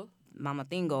 Mama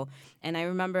Tingo. And I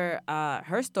remember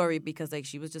her story because like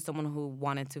she was just someone who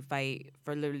wanted to fight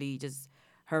for literally just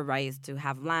her rights to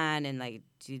have land, and like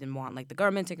she didn't want like the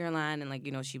government to take her land, and like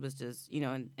she was just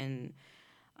and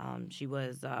she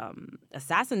was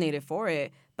assassinated for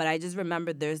it. But I just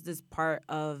remember there's this part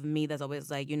of me that's always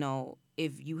like,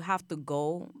 if you have to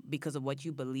go because of what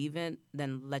you believe in,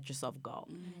 then let yourself go.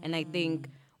 And I think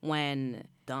when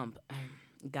Dump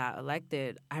got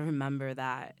elected, I remember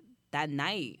that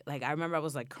night, like I remember I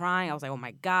was like crying. I was like, oh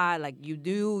my God, like you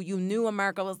knew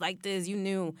America was like this, you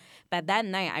knew. But that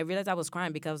night I realized I was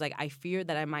crying because like I feared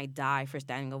that I might die for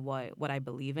standing up what I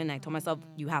believe in. I told myself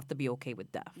you have to be okay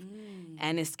with death.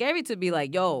 And it's scary to be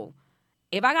like, yo,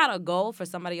 if I got a goal for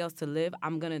somebody else to live,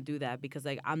 I'm going to do that because,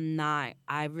 like,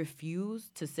 I refuse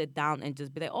to sit down and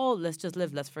just be like, oh, let's just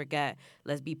live. Let's forget.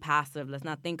 Let's be passive. Let's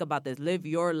not think about this. Live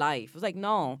your life. It's like,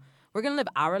 no, we're going to live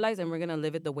our lives and we're going to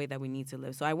live it the way that we need to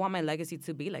live. So I want my legacy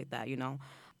to be like that, you know.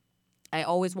 I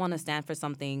always want to stand for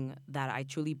something that I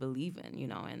truly believe in, you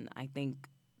know, and I think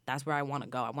that's where I want to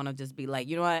go. I want to just be like,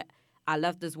 you know what? I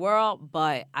left this world,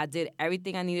 but I did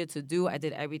everything I needed to do. I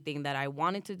did everything that I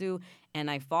wanted to do, and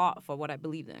I fought for what I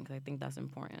believed in because I think that's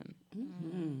important.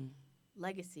 Mm-hmm.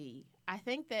 Legacy. I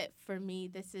think that for me,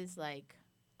 this is like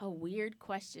a weird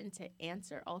question to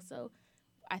answer also.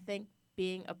 I think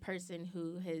being a person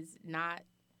who has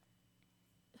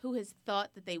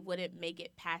thought that they wouldn't make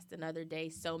it past another day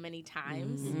so many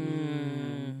times,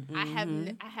 I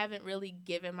haven't really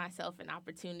given myself an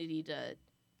opportunity to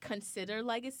consider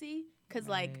legacy because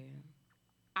like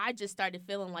I just started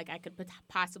feeling like I could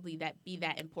possibly be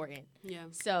that important. Yeah.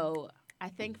 So I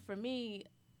think for me,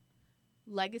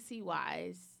 legacy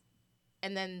wise,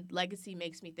 and then legacy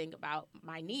makes me think about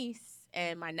my niece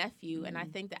and my nephew, and I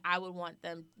think that I would want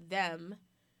them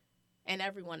and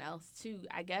everyone else to,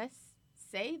 I guess,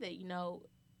 say that, you know,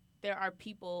 there are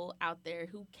people out there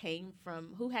who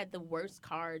had the worst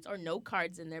cards or no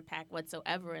cards in their pack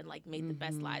whatsoever and like made the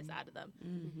best lives out of them.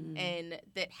 And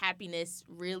that happiness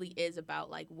really is about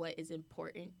like what is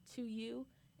important to you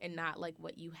and not like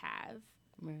what you have.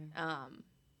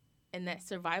 And that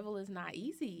survival is not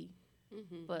easy.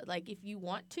 But like if you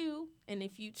want to and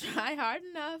if you try hard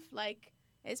enough, like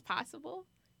it's possible.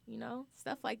 You know,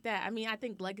 stuff like that. I mean, I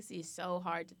think legacy is so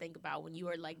hard to think about when you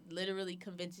are like literally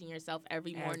convincing yourself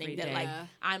every morning that like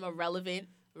I'm a relevant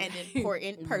and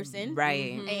important person,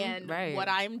 Right? And what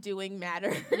I'm doing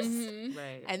matters,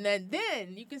 Right? And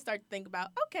then you can start to think about,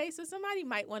 okay, so somebody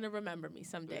might want to remember me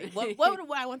someday. What do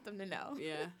I want them to know?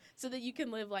 Yeah. So that you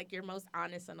can live like your most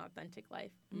honest and authentic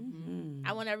life.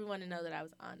 I want everyone to know that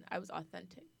I was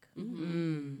authentic.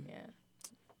 Yeah.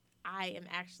 I am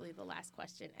actually the last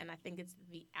question, and I think it's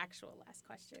the actual last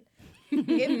question. If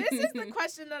this is the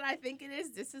question that I think it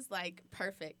is, this is like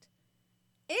perfect.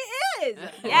 It is.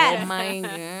 Yes. Oh my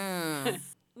God.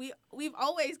 We've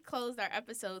always closed our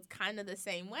episodes kind of the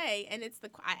same way, and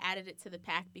I added it to the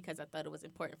pack because I thought it was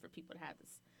important for people to have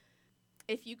this.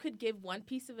 If you could give one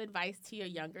piece of advice to your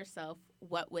younger self,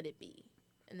 what would it be?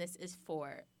 And this is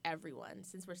for everyone.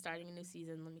 Since we're starting a new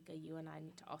season, Lamika, you and I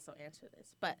need to also answer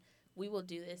this, but we will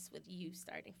do this with you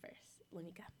starting first.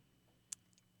 Lamika.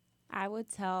 I would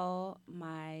tell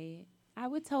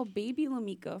baby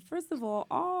Lamika, first of all,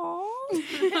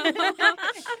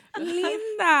 linda.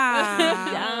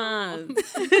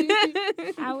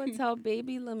 I would tell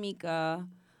baby Lamika,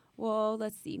 well,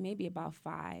 let's see, maybe about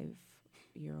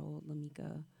 5-year-old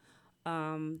Lamika,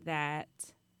 that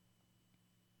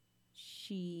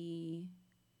she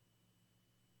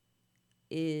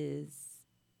is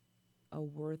a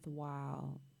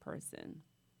worthwhile person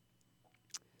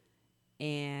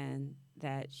and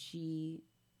that she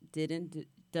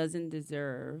doesn't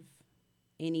deserve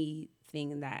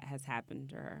anything that has happened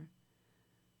to her.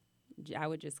 I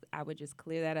would just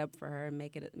clear that up for her and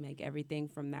make everything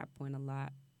from that point a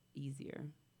lot easier.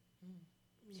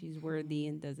 She's worthy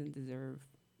and doesn't deserve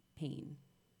pain.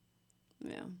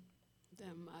 Yeah.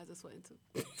 Damn, my eyes are sweating too.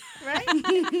 Right?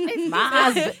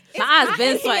 My eyes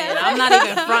been sweating. I'm not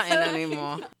even fronting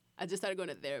anymore. I just started going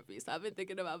to therapy, so I've been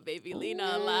thinking about baby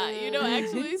Lena a lot, you know,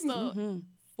 actually. So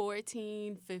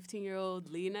 14,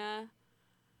 15-year-old Lena,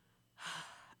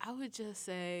 I would just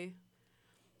say,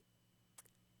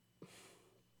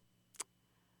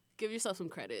 give yourself some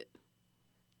credit.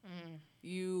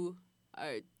 You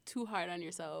are too hard on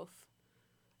yourself.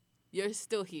 You're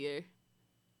still here.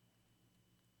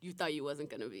 You thought you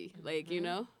wasn't going to be. Like, you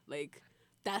know? Like,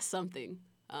 that's something.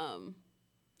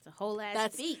 It's a whole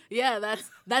ass feat. Yeah,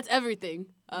 that's everything.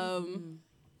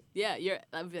 Yeah,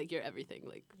 I'd be like, you're everything.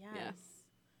 Like, yeah.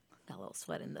 Got a little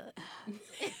sweat in the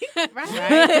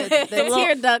right. The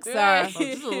tear ducts are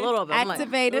just a little bit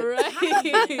activated.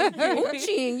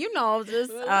 Ooching, you know,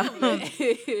 just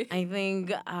I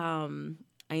think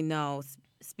I know.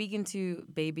 Speaking to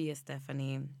baby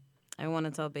Stephanie, I want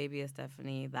to tell baby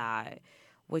Stephanie that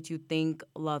what you think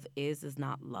love is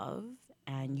not love,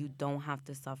 and you don't have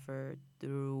to suffer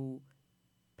through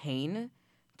pain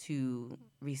to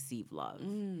receive love.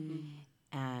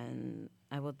 And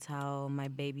I will tell my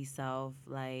baby self,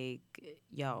 like,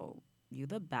 yo, you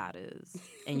the baddest,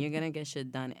 and you're going to get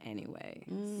shit done anyway.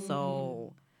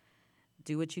 So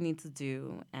do what you need to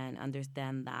do and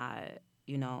understand that,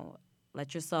 you know,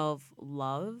 let yourself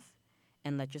love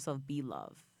and let yourself be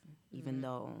love. even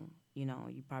though, you know,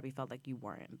 you probably felt like you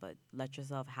weren't. But let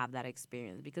yourself have that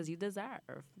experience because you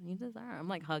deserve. You deserve. I'm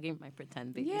like hugging my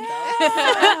pretend baby.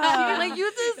 Yeah. Like,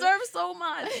 you deserve so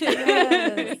much.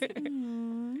 Yes.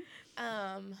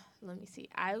 Let me see.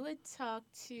 I would talk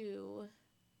to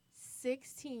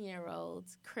 16-year-old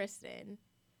Kristen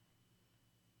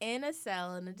in a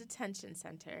cell in a detention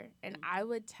center, and I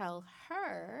would tell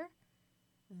her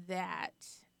that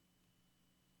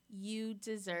you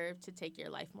deserve to take your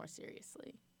life more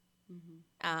seriously.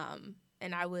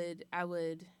 And I would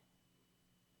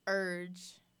urge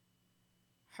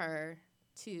her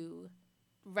to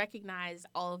recognize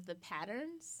all of the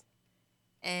patterns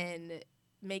and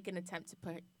make an attempt to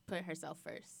put herself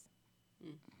first.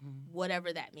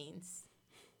 Whatever that means.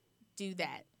 Do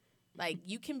that. Like,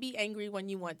 you can be angry when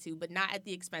you want to, but not at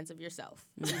the expense of yourself.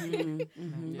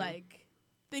 Like,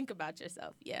 think about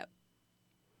yourself. Yep.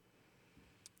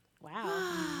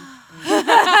 Wow.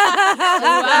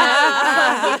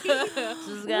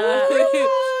 Just gotta.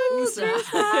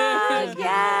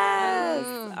 Yes.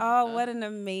 Oh, what an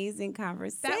amazing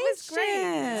conversation. That was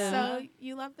great. So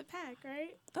you love the pack,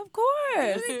 right? Of course.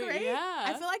 Isn't it great? Yeah.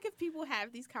 I feel like if people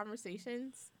have these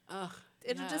conversations,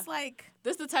 it'll just like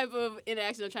this is the type of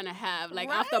interaction I'm trying to have. Like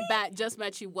off the bat, just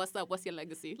met you. What's up? What's your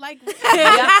legacy? like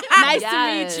Nice to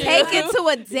meet you. Take it to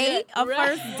a date, a Right.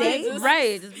 first date. Just-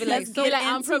 Right. Just be like, Let's Be get like,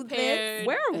 I'm into this. prepared.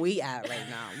 where are we at right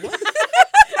now? What?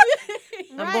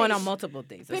 I'm going on multiple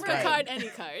dates. Pick That's a right. card, any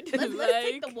card. let's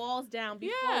take the Like, walls down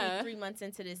before Yeah. we're 3 months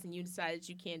into this and you decided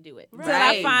you can't do it. Right. Till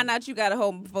I find out you got a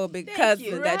homophobic cousin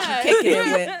you. that Right. you kicking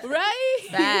it with. right?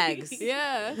 Bags.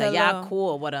 Yeah. Like, y'all Hello.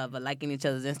 cool, whatever, liking each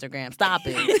other's Instagram. Stop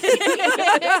it.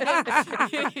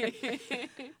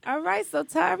 All right, so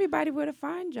tell everybody where to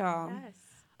find y'all. Yes.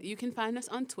 You can find us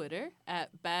on Twitter at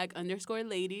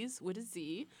bag_ladies with a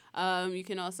Z. You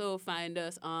can also find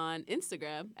us on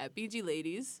Instagram at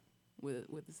BGLadies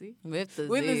with a Z. With the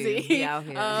With Z. a Z. We out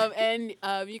here. And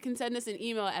you can send us an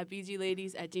email at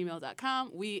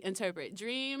bgladies@gmail.com. We interpret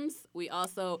dreams. We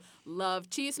also love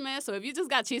chisme. So if you just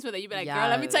got chisme that you be like, girl,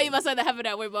 let me tell you about something that happened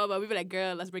that way, blah, blah. We be like,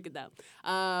 girl, let's break it down.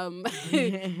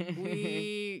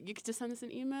 You could just send us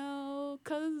an email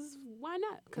because why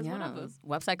not? Because whatever.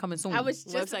 Website coming soon. I was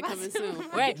just Website about coming to- soon.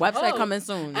 Right. Website Oh, coming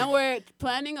soon. And we're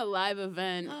planning a live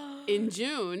event in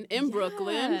June in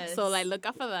Brooklyn. So, like, look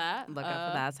out for that. Look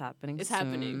out for that. It's happening It's soon.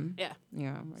 happening. Yeah.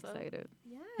 Yeah, I'm So- excited.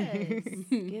 Yes.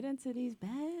 Get into these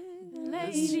bags,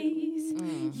 ladies.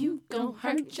 You gon'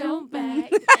 hurt your back.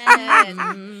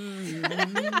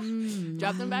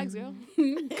 Drop them bags, girl.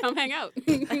 Come hang out.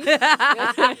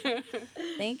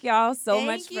 Thank y'all so Thank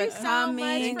much you for so coming.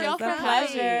 much It for was a coming.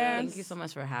 pleasure. Thank you so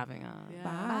much for having us.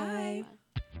 Bye.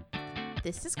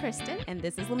 This is Kristen, And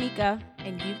this is Lamika,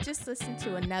 and you've just listened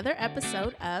to another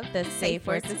episode of the Safe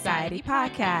Word Society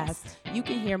podcast. You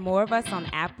can hear more of us on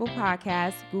Apple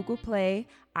Podcasts, Google Play,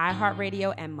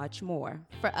 iHeartRadio, and much more.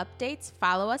 For updates,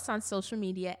 follow us on social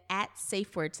media at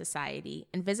Safe Word Society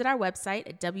and visit our website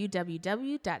at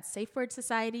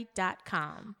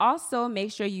www.safewordsociety.com. Also,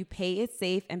 make sure you pay it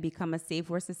safe and become a Safe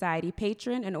Word Society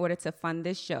patron in order to fund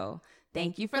this show.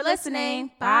 Thank you for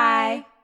listening. Bye.